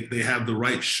 they have the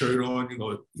right shirt on, you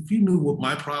go, if you knew what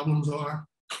my problems are,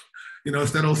 you know,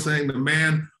 instead of saying the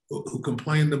man who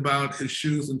complained about his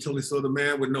shoes until he saw the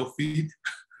man with no feet,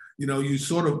 you know, you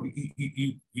sort of,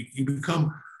 you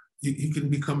can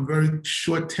become very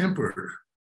short-tempered,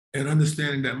 and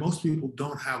understanding that most people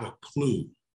don't have a clue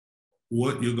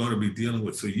what you're going to be dealing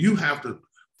with. So you have to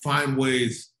find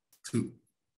ways to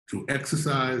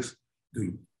exercise,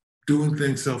 to doing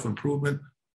things, self-improvement,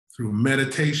 through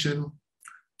meditation,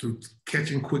 through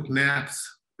catching quick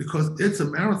naps, because it's a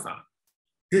marathon.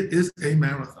 It is a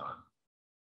marathon.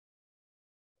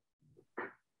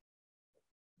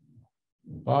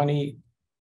 Bonnie,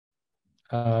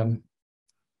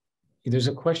 there's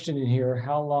a question in here.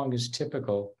 How long is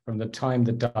typical from the time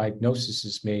the diagnosis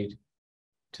is made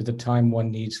to the time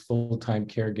one needs full-time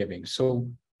caregiving?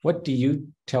 So what do you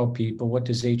tell people? What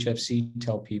does HFC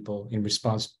tell people in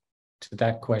response to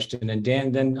that question? And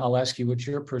Dan, then I'll ask you what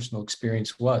your personal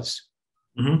experience was.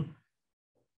 Mm-hmm.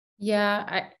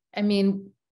 Yeah, I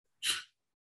mean,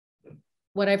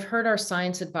 what I've heard our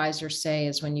science advisors say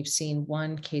is when you've seen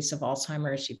one case of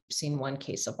Alzheimer's, you've seen one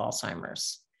case of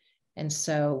Alzheimer's. And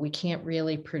so we can't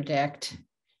really predict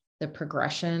the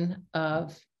progression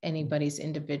of anybody's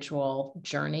individual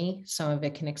journey. Some of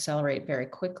it can accelerate very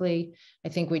quickly. I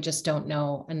think we just don't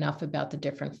know enough about the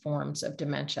different forms of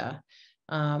dementia.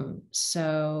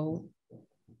 So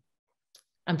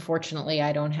unfortunately,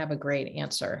 I don't have a great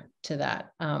answer to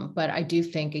that. But I do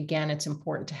think, again, it's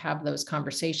important to have those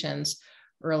conversations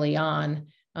early on,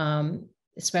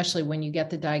 especially when you get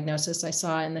the diagnosis. I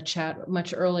saw in the chat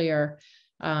much earlier,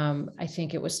 I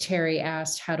think it was Terry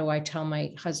asked, how do I tell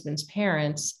my husband's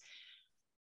parents?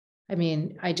 I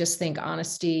mean, I just think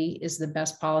honesty is the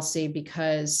best policy,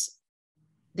 because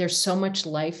there's so much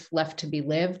life left to be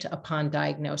lived upon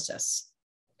diagnosis.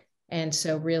 And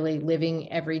so really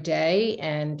living every day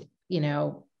and, you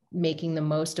know, making the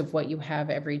most of what you have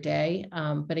every day.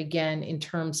 But again, in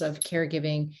terms of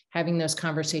caregiving, having those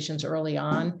conversations early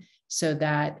on so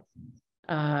that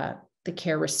the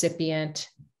care recipient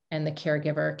and the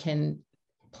caregiver can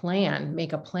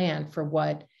make a plan for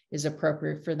what is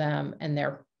appropriate for them and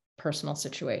their personal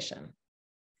situation.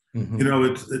 Mm-hmm. You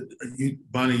know,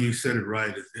 Bonnie, you said it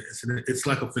right. It's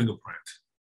like a fingerprint.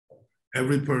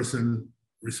 Every person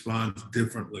responds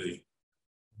differently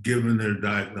given their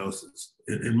diagnosis.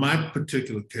 In my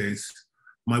particular case,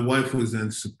 my wife was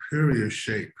in superior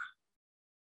shape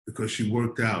because she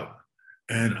worked out.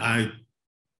 And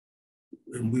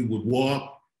we would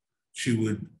walk, she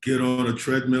would get on a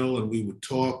treadmill and we would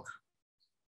talk.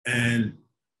 And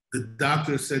the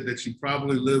doctor said that she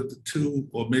probably lived 2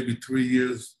 or maybe 3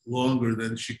 years longer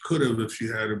than she could have if she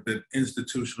had been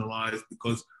institutionalized,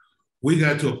 because we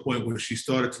got to a point where she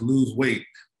started to lose weight.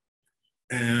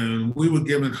 And we were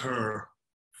giving her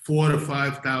 4,000 to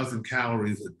 5,000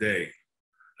 calories a day.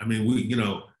 I mean,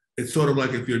 it's sort of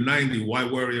like if you're 90, why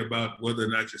worry about whether or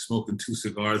not you're smoking 2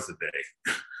 cigars a day?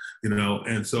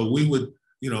 And so we would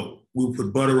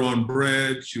put butter on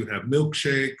bread, she would have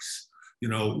milkshakes,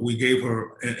 we gave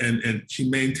her, and she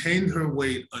maintained her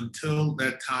weight until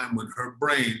that time when her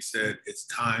brain said, it's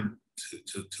time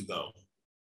to go.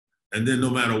 And then no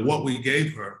matter what we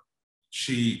gave her,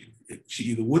 she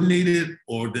either wouldn't eat it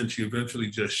or then she eventually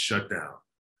just shut down.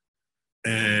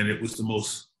 And it was the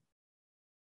most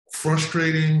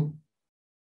frustrating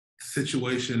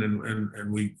situation.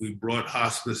 And we brought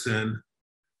hospice in.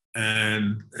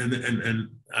 And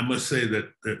I must say that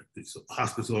these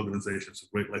hospice organizations are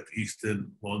great, like the East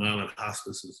End Long Island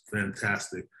Hospice is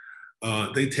fantastic.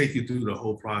 They take you through the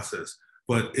whole process,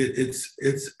 but it's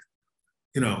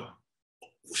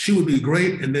she would be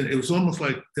great, and then it was almost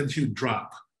like then she would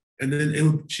drop, and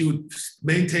then she would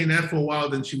maintain that for a while,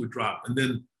 then she would drop, and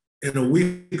then in a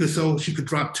week or so she could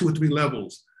drop 2 or 3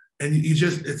 levels, and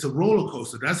it's a roller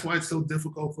coaster. That's why it's so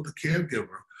difficult for the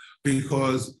caregiver,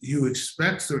 because you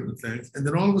expect certain things, and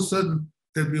then all of a sudden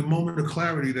there'd be a moment of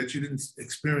clarity that you didn't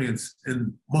experience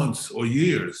in months or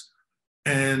years,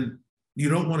 and you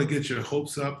don't want to get your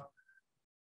hopes up.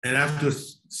 And after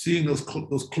seeing those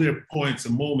clear points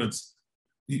and moments,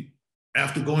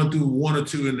 after going through 1 or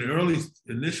 2 in the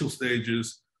initial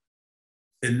stages,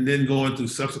 and then going through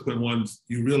subsequent ones,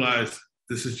 you realize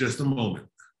this is just a moment.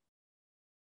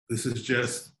 This is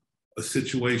just a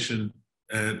situation,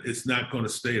 and it's not going to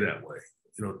stay that way.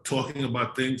 Talking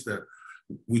about things that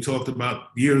we talked about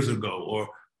years ago, or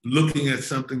looking at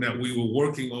something that we were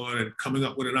working on and coming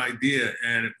up with an idea,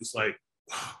 and it was like,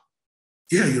 oh,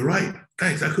 yeah, you're right.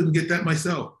 Thanks, I couldn't get that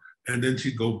myself. And then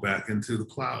she'd go back into the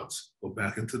clouds, go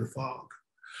back into the fog.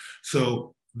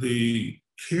 So the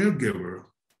caregiver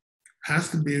has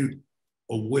to be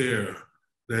aware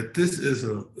that this is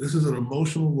an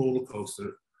emotional roller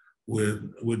coaster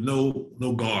with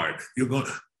no guard. You're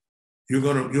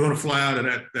gonna fly out of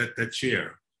that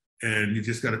chair, and you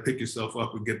just got to pick yourself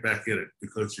up and get back in it,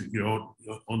 because you're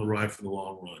on the ride for the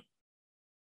long run.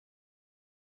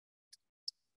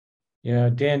 Yeah,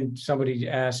 Dan, somebody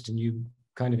asked, and you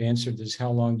kind of answered this, how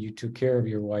long you took care of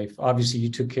your wife. Obviously, you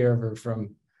took care of her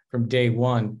from day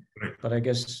one, right. But I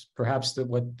guess perhaps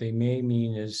what they may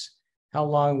mean is, how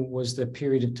long was the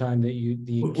period of time that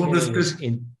care was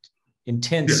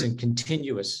intense and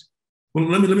continuous? Well,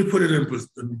 let me put it in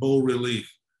bold relief.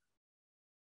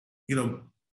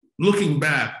 Looking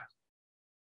back,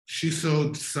 she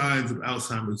showed signs of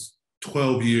Alzheimer's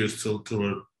 12 years till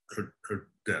her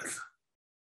death.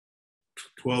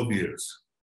 12 years.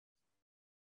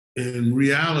 In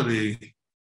reality,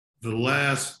 the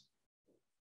last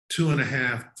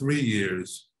 2.5, 3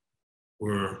 years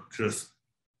were just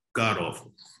god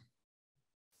awful.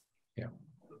 Yeah.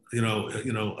 It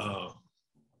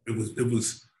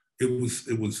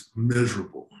was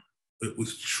miserable. It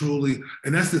was truly,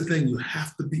 and that's the thing. You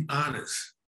have to be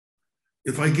honest.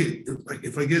 If I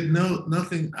get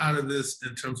nothing out of this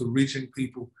in terms of reaching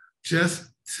people,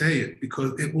 just say it,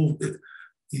 because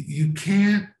you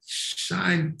can't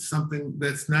shine something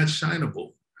that's not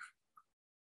shineable.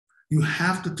 You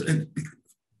have to,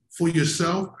 for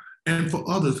yourself and for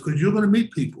others, because you're going to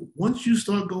meet people. Once you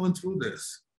start going through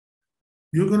this,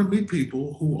 you're going to meet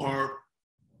people who are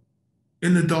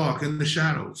in the dark, in the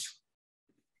shadows,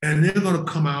 and they're going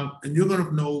to come out, and you're going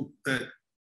to know that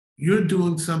you're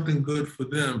doing something good for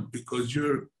them because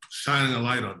you're shining a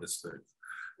light on this thing.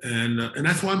 And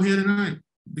that's why I'm here tonight,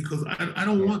 because I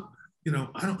don't want,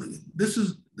 this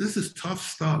is tough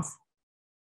stuff.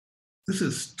 This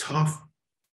is tough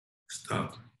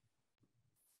stuff.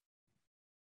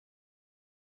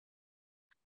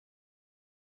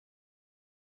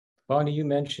 Bonnie, you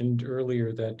mentioned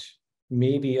earlier that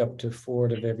maybe up to 4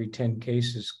 out of every 10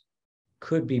 cases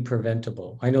could be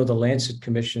preventable. I know the Lancet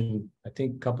Commission, I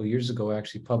think a couple of years ago,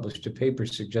 actually published a paper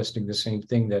suggesting the same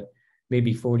thing, that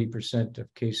maybe 40%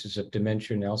 of cases of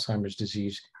dementia and Alzheimer's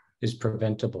disease is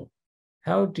preventable.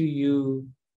 How do you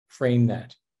frame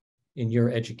that? in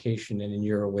your education and in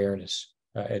your awareness,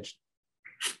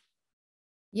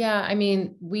 Yeah, I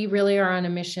mean, we really are on a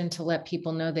mission to let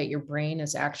people know that your brain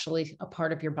is actually a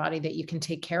part of your body that you can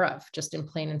take care of, just in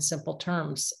plain and simple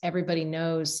terms. Everybody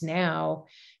knows now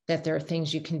that there are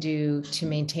things you can do to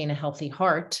maintain a healthy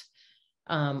heart,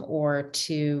 or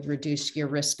to reduce your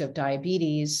risk of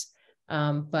diabetes.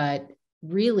 But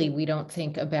really, we don't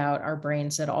think about our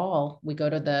brains at all. We go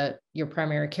to your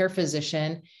primary care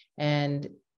physician and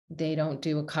they don't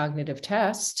do a cognitive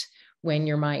test when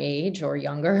you're my age or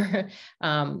younger.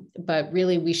 But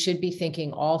really, we should be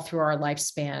thinking all through our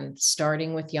lifespan,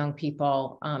 starting with young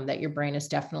people, that your brain is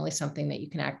definitely something that you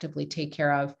can actively take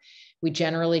care of. We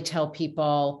generally tell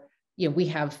people, we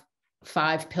have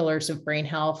 5 pillars of brain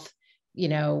health.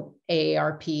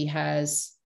 AARP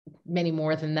has many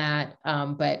more than that.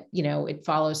 But, it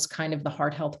follows kind of the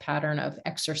heart health pattern of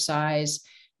exercise,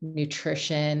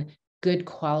 nutrition, good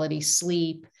quality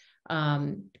sleep,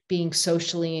 being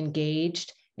socially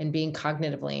engaged, and being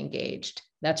cognitively engaged.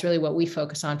 That's really what we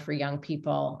focus on for young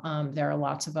people. There are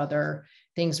lots of other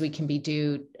things we can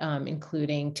do,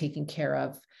 including taking care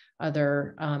of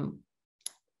other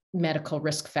medical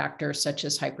risk factors such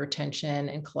as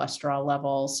hypertension and cholesterol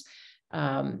levels.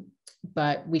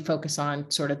 But we focus on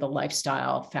sort of the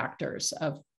lifestyle factors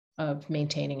of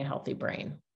maintaining a healthy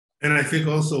brain. And I think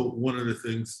also one of the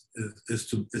things is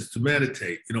to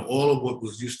meditate. All of what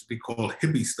was used to be called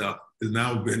hippie stuff has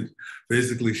now been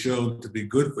basically shown to be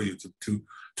good for you, to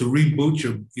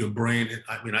reboot your brain.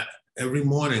 I mean, every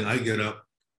morning I get up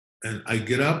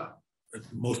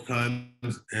most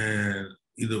times, and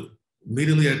either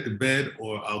immediately at the bed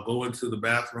or I'll go into the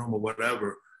bathroom or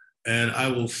whatever, and I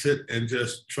will sit and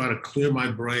just try to clear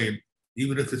my brain,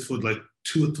 even if it's for like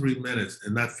 2 or 3 minutes,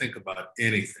 and not think about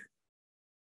anything.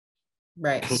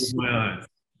 Right. Close my eyes.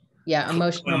 Yeah,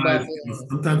 emotional well-being.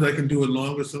 Sometimes I can do it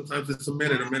longer, sometimes it's a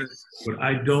minute, but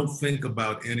I don't think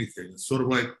about anything. It's sort of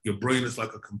like your brain is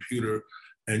like a computer,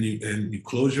 and you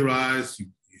close your eyes, you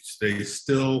stay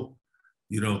still,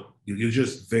 you're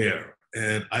just there.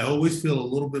 And I always feel a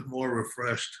little bit more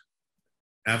refreshed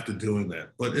after doing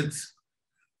that. But it's,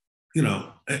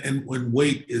 and when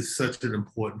weight is such an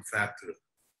important factor,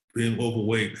 being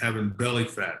overweight, having belly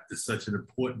fat is such an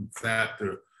important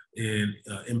factor in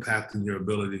impacting your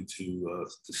ability to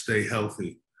stay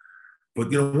healthy. But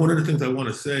one of the things I want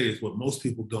to say is what most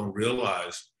people don't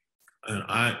realize, and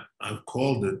I've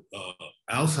called it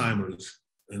Alzheimer's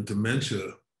and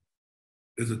dementia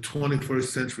is a 21st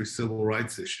century civil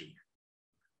rights issue.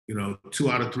 2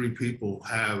 out of 3 people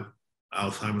have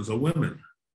Alzheimer's are women,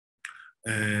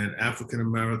 and African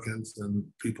Americans and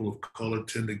people of color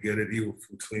tend to get it either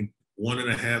between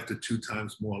 1.5 to 2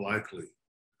 times more likely.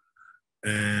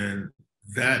 And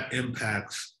that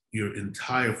impacts your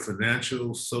entire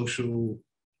financial, social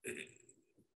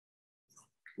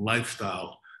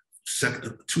lifestyle,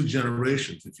 2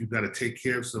 generations. If you've got to take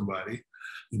care of somebody,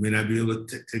 you may not be able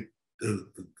to take the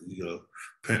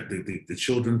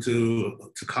children to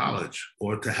college,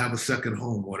 or to have a second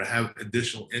home, or to have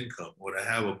additional income, or to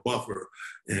have a buffer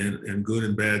in good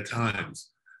and bad times.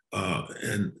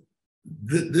 And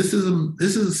this is a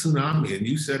tsunami, and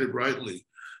you said it rightly.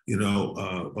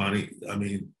 Bonnie, I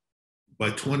mean,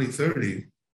 by 2030,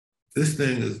 this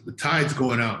thing the tide's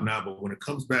going out now, but when it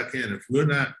comes back in, if we're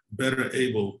not better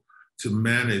able to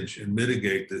manage and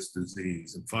mitigate this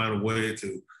disease and find a way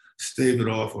to stave it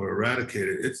off or eradicate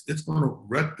it, it's going to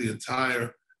wreck the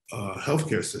entire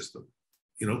healthcare system,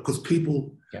 because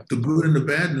people, yep. The good and the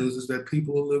bad news is that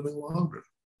people are living longer.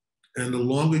 And the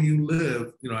longer you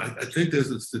live, I think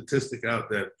there's a statistic out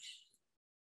that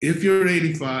if you're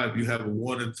 85, you have a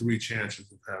 1 in 3 chances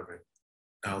of having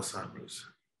Alzheimer's.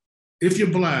 If you're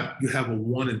Black, you have a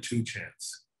 1 in 2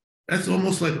 chance. That's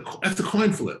almost like that's a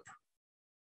coin flip.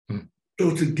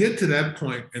 So to get to that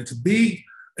point and to be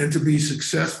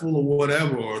successful or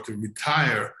whatever, or to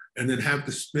retire and then have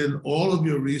to spend all of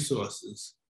your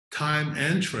resources, time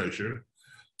and treasure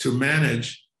to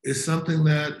manage, is something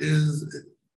that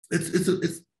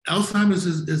Alzheimer's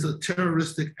is a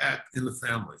terroristic act in the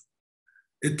family.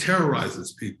 It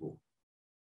terrorizes people.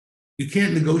 You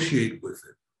can't negotiate with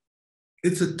it.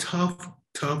 It's a tough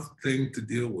thing to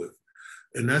deal with.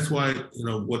 And that's why,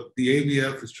 what the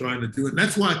AVF is trying to do. And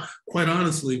that's why, quite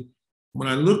honestly, when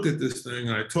I looked at this thing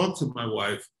and I talked to my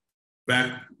wife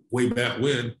way back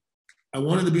when, I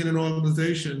wanted to be in an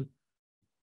organization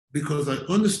because I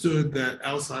understood that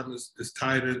Alzheimer's is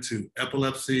tied into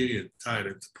epilepsy and tied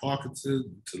into Parkinson's,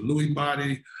 to Lewy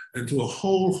body, and to a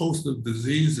whole host of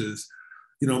diseases.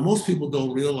 Most people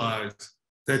don't realize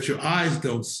that your eyes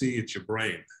don't see, it's your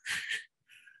brain.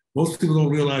 Most people don't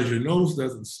realize your nose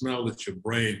doesn't smell, it's your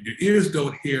brain. Your ears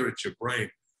don't hear, it's your brain.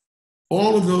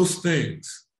 All of those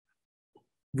things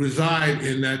reside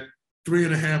in that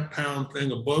 3.5 pound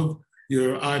thing above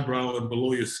your eyebrow and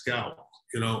below your scalp,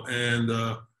 and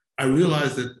I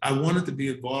realized that I wanted to be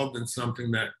involved in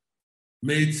something that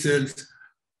made sense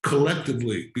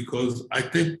collectively, because I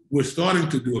think we're starting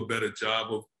to do a better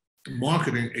job of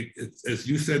marketing. As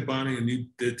you said, Bonnie, and you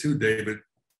did too, David,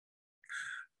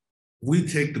 we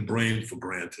take the brain for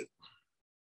granted.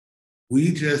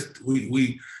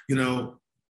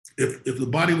 If the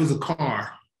body was a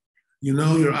car,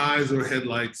 your eyes are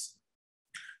headlights,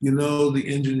 the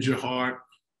engine's your heart,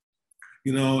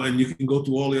 and you can go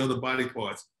through all the other body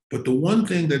parts. But the one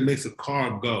thing that makes a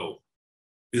car go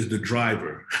is the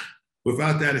driver.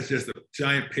 Without that, it's just a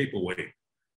giant paperweight.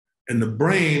 And the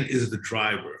brain is the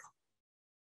driver.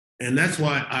 And that's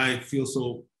why I feel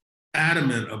so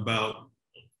adamant about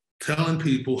telling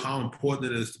people how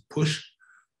important it is to push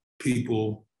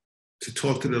people to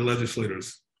talk to their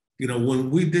legislators. When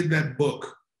we did that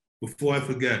book, before I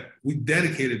forget, we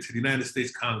dedicated it to the United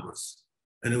States Congress.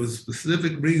 And it was a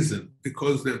specific reason,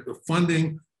 because the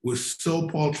funding was so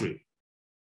paltry.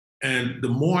 And the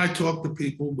more I talked to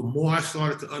people, the more I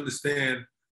started to understand,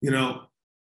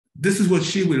 this is what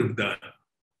she would have done.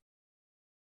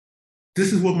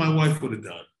 This is what my wife would have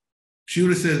done. She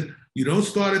would have said, you don't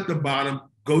start at the bottom,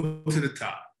 go to the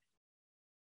top.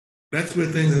 That's where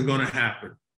things are going to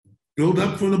happen. Build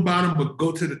up from the bottom, but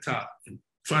go to the top and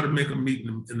try to make them meet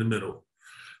in the middle.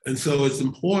 And so it's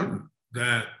important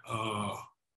that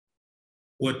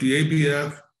what the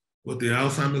ABF, what the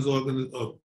Alzheimer's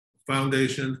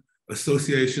Foundation,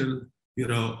 Association,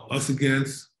 Us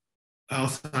Against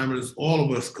Alzheimer's, all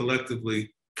of us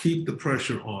collectively keep the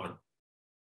pressure on,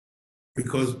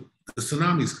 because the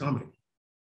tsunami's coming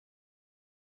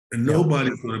and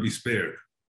nobody's going to be spared.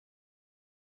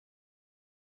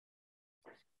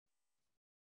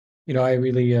 I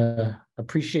really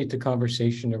appreciate the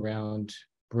conversation around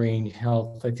brain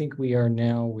health. I think we are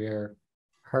now where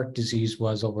heart disease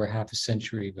was over half a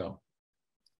century ago,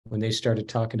 when they started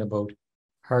talking about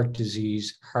heart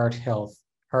disease, heart health,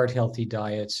 heart healthy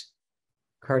diets,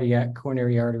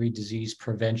 coronary artery disease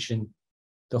prevention,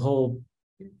 the whole,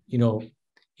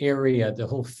 area, the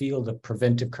whole field of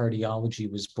preventive cardiology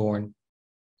was born.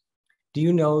 Do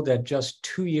you know that just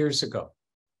 2 years ago,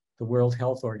 the World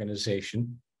Health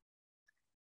Organization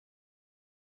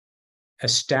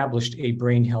established a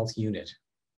brain health unit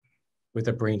with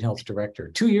a brain health director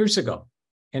 2 years ago?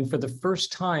 And for the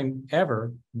first time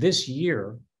ever this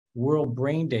year, World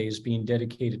Brain Day is being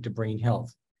dedicated to brain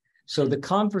health. So the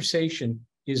conversation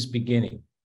is beginning.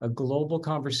 A global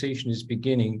conversation is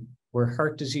beginning where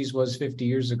heart disease was 50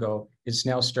 years ago. It's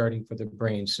now starting for the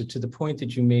brain. So to the point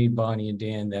that you made, Bonnie and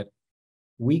Dan, that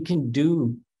we can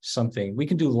do something, we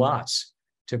can do lots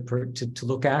to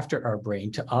look after our brain,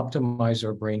 to optimize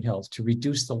our brain health, to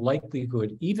reduce the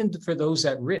likelihood, even for those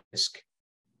at risk,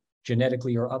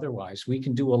 genetically or otherwise. We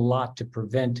can do a lot to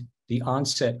prevent the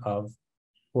onset of,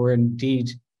 or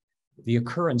indeed the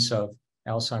occurrence of,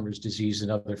 Alzheimer's disease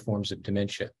and other forms of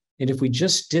dementia. And if we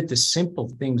just did the simple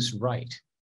things right,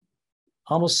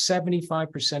 almost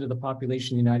 75% of the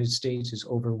population in the United States is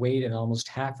overweight and almost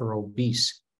half are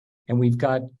obese. And we've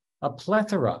got a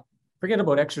plethora, forget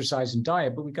about exercise and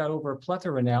diet, but we've got over a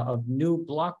plethora now of new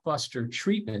blockbuster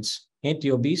treatments,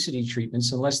 anti-obesity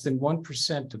treatments, and less than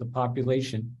 1% of the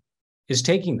population is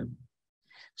taking them.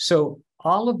 So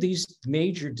all of these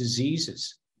major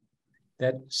diseases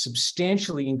that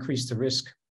substantially increase the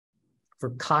risk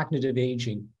for cognitive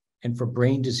aging and for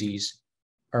brain disease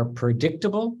are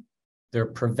predictable, they're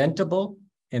preventable,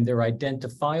 and they're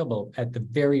identifiable at the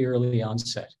very early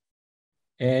onset.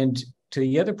 And to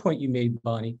the other point you made,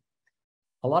 Bonnie,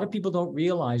 a lot of people don't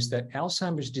realize that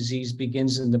Alzheimer's disease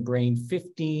begins in the brain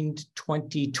 15 to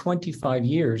 20, 25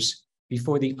 years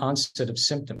before the onset of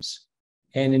symptoms.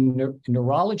 And in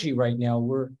neurology right now,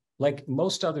 we're, like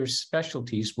most other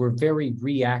specialties, we're very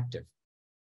reactive.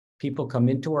 People come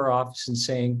into our office and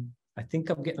saying, I think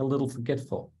I'm getting a little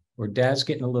forgetful, or Dad's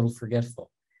getting a little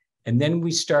forgetful. And then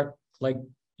we start, like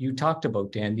you talked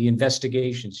about, Dan, the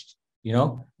investigations, we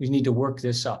need to work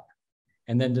this up.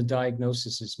 And then the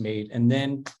diagnosis is made. And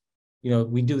then,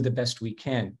 we do the best we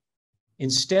can.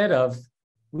 Instead of,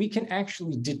 we can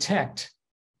actually detect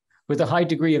with a high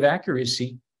degree of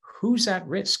accuracy who's at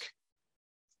risk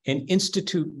and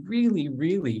institute really,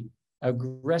 really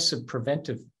aggressive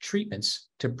preventive treatments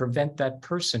to prevent that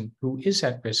person who is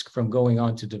at risk from going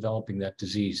on to developing that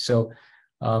disease. So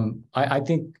I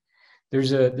think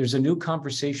there's a new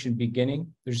conversation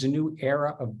beginning. There's a new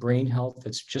era of brain health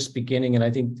that's just beginning. And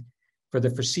I think for the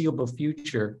foreseeable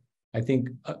future, I think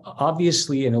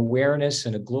obviously an awareness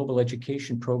and a global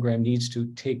education program needs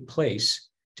to take place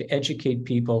to educate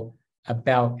people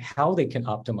about how they can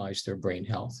optimize their brain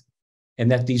health and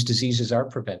that these diseases are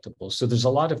preventable. So there's a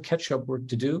lot of catch-up work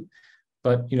to do,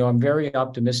 but I'm very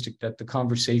optimistic that the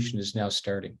conversation is now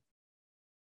starting.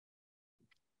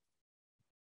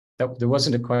 There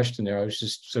wasn't a question there. I was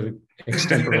just sort of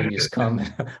extemporaneous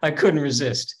comment. I couldn't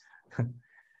resist.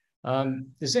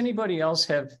 Does anybody else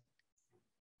have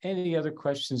any other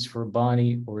questions for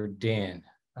Bonnie or Dan?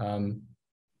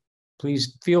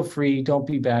 Please feel free. Don't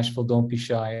be bashful. Don't be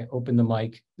shy. Open the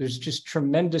mic. There's just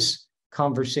tremendous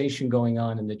conversation going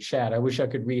on in the chat. I wish I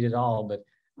could read it all, but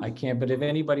I can't. But if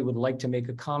anybody would like to make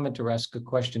a comment or ask a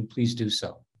question, please do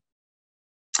so.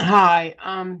 Hi,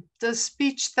 does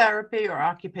speech therapy or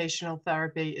occupational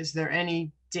therapy, is there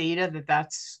any data that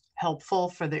that's helpful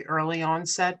for the early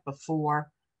onset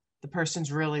before the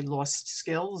person's really lost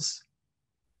skills?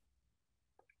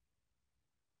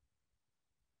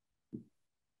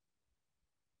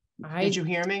 Did you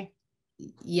hear me?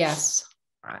 Yes,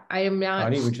 I am not.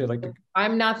 Bonnie, would you like to?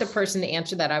 I'm not the person to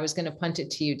answer that. I was going to punt it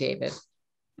to you, David.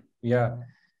 Yeah.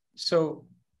 So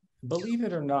believe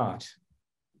it or not,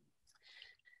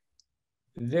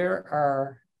 there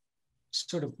are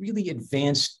sort of really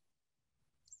advanced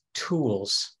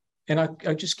tools. And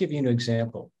I'll just give you an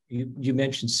example. You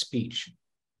mentioned speech.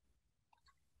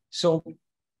 So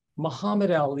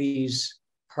Muhammad Ali's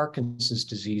Parkinson's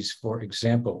disease, for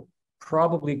example,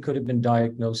 probably could have been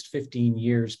diagnosed 15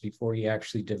 years before he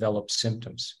actually developed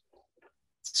symptoms.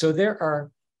 So there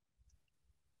are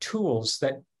tools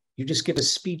that you just give a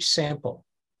speech sample.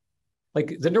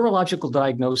 Like the neurological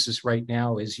diagnosis right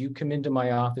now is you come into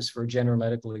my office for a general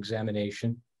medical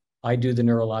examination. I do the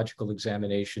neurological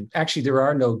examination. Actually, there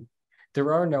are no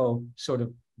sort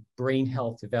of brain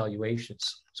health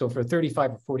evaluations. So for a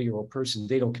 35 or 40-year-old person,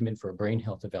 they don't come in for a brain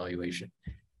health evaluation.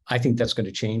 I think that's going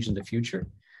to change in the future.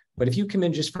 But if you come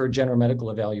in just for a general medical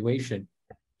evaluation,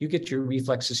 you get your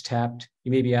reflexes tapped,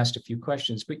 you may be asked a few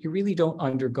questions, but you really don't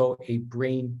undergo a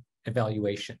brain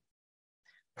evaluation.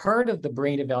 Part of the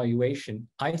brain evaluation,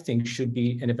 I think, should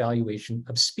be an evaluation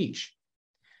of speech,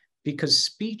 because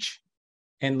speech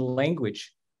and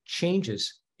language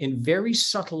changes in very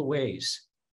subtle ways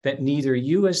that neither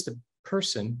you as the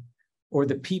person or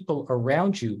the people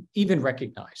around you even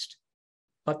recognized.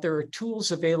 But there are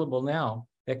tools available now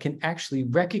that can actually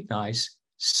recognize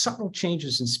subtle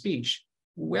changes in speech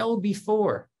well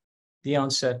before the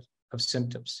onset of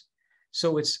symptoms.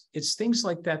 So it's things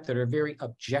like that that are very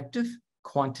objective,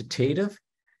 quantitative,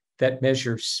 that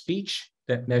measure speech,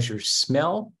 that measure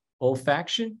smell,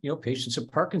 olfaction. Patients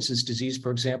with Parkinson's disease,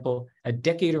 for example, a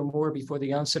decade or more before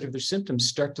the onset of their symptoms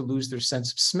start to lose their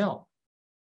sense of smell.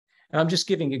 And I'm just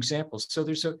giving examples. So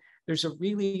there's a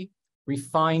really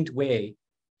refined way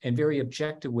and very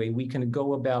objective way we can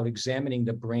go about examining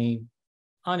the brain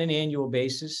on an annual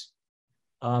basis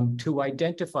to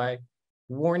identify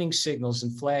warning signals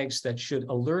and flags that should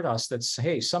alert us that,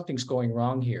 hey, something's going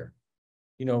wrong here.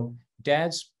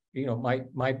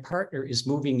 My partner is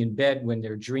moving in bed when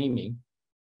they're dreaming,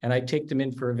 and I take them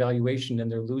in for evaluation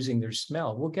and they're losing their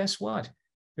smell. Well, guess what?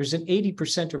 There's an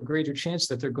 80% or greater chance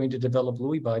that they're going to develop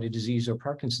Lewy body disease or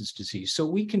Parkinson's disease. So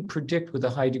we can predict with a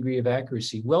high degree of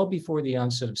accuracy, well before the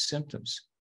onset of symptoms,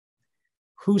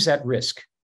 who's at risk.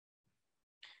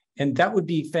 And that would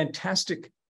be fantastic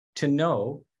to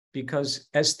know, because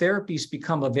as therapies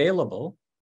become available,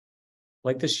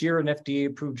 like this year, an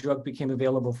FDA-approved drug became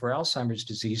available for Alzheimer's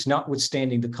disease,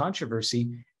 notwithstanding the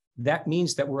controversy, that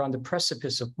means that we're on the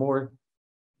precipice of more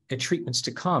treatments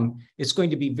to come. It's going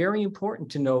to be very important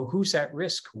to know who's at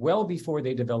risk well before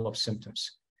they develop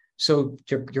symptoms. So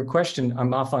your question,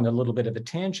 I'm off on a little bit of a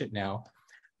tangent now,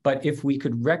 but if we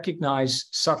could recognize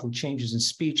subtle changes in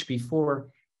speech before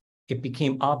it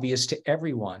became obvious to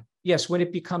everyone. Yes, when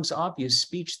it becomes obvious,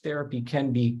 speech therapy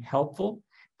can be helpful.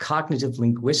 Cognitive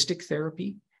linguistic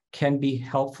therapy can be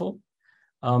helpful.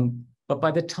 But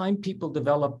by the time people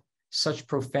develop such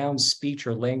profound speech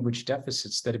or language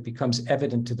deficits that it becomes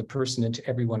evident to the person and to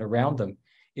everyone around them,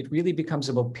 it really becomes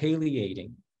about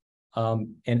palliating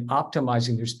and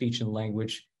optimizing their speech and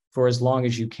language for as long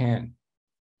as you can.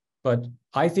 But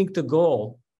I think the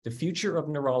goal, the future of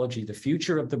neurology, the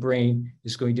future of the brain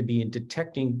is going to be in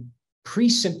detecting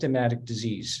pre-symptomatic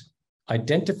disease,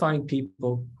 identifying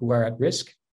people who are at risk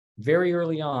very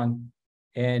early on,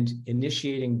 and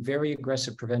initiating very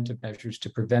aggressive preventive measures to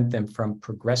prevent them from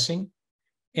progressing,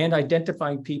 and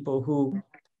identifying people who,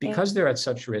 because they're at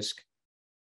such risk,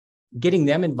 getting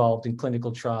them involved in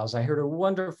clinical trials. I heard a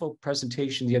wonderful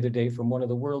presentation the other day from one of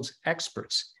the world's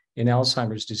experts in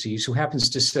Alzheimer's disease, who happens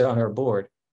to sit on our board.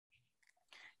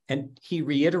 And he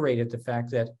reiterated the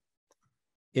fact that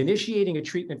initiating a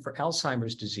treatment for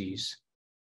Alzheimer's disease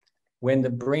when the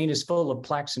brain is full of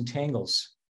plaques and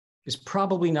tangles is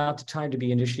probably not the time to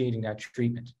be initiating that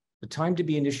treatment. The time to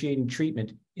be initiating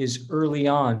treatment is early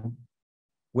on,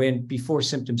 before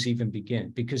symptoms even begin,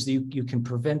 because you can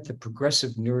prevent the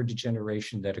progressive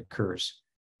neurodegeneration that occurs.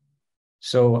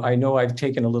 So I know I've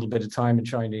taken a little bit of time in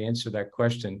trying to answer that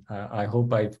question. I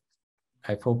hope I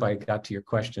got to your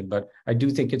question, but I do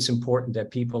think it's important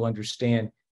that people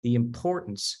understand the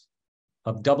importance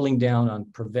of doubling down on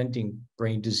preventing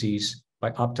brain disease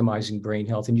by optimizing brain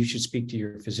health, and you should speak to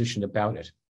your physician about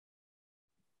it.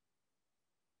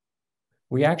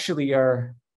 We actually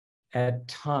are at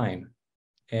time,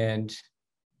 and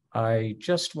I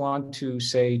just want to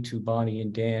say to Bonnie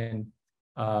and Dan,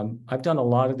 I've done a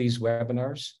lot of these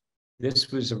webinars.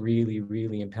 This was a really,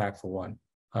 really impactful one.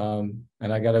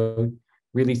 And I got to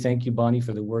really thank you, Bonnie,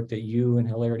 for the work that you and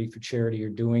Hilarity for Charity are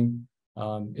doing.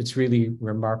 It's really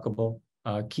remarkable.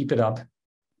 Keep it up.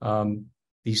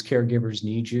 These caregivers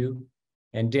need you.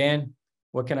 And Dan,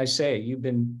 what can I say? You've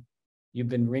been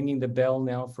ringing the bell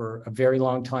now for a very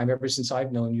long time, ever since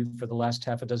I've known you, for the last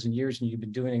half a dozen years, and you've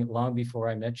been doing it long before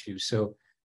I met you. So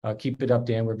keep it up,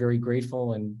 Dan. We're very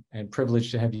grateful and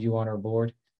privileged to have you on our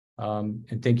board.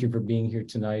 And thank you for being here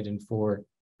tonight and for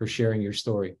sharing your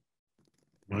story.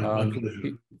 My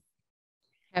pleasure.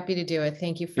 Happy to do it.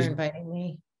 Thank you for inviting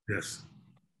me. Yes.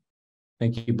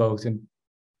 Thank you both. And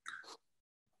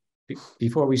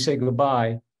before we say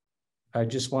goodbye, I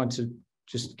just want to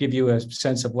give you a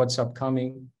sense of what's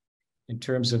upcoming in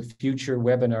terms of future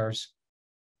webinars.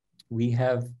 We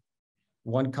have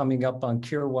one coming up on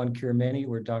Cure One, Cure Many,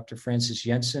 where Dr. Francis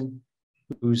Jensen,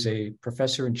 who's a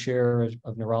professor and chair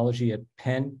of neurology at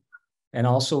Penn, and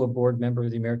also a board member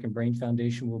of the American Brain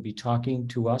Foundation, will be talking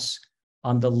to us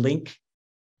on the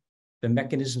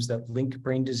mechanisms that link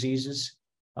brain diseases.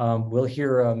 We'll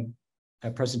hear a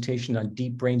presentation on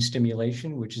deep brain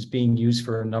stimulation, which is being used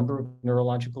for a number of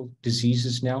neurological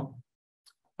diseases now.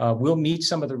 We'll meet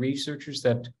some of the researchers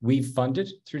that we've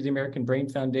funded through the American Brain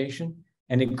Foundation,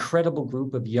 an incredible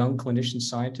group of young clinician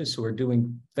scientists who are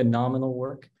doing phenomenal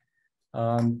work.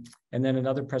 And then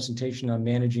another presentation on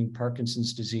managing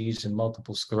Parkinson's disease and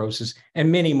multiple sclerosis,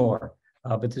 and many more.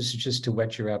 But this is just to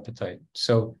whet your appetite.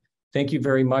 So thank you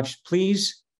very much.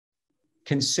 Please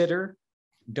consider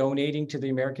donating to the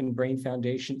American Brain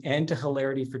Foundation and to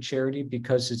Hilarity for Charity,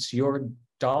 because it's your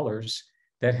dollars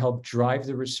that help drive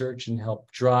the research and help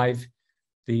drive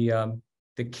the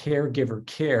caregiver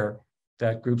care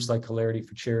that groups like Hilarity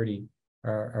for Charity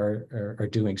are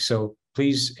doing. So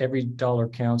please, every dollar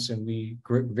counts, and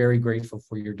we're very grateful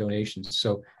for your donations.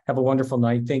 So have a wonderful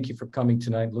night. Thank you for coming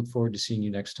tonight. Look forward to seeing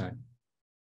you next time.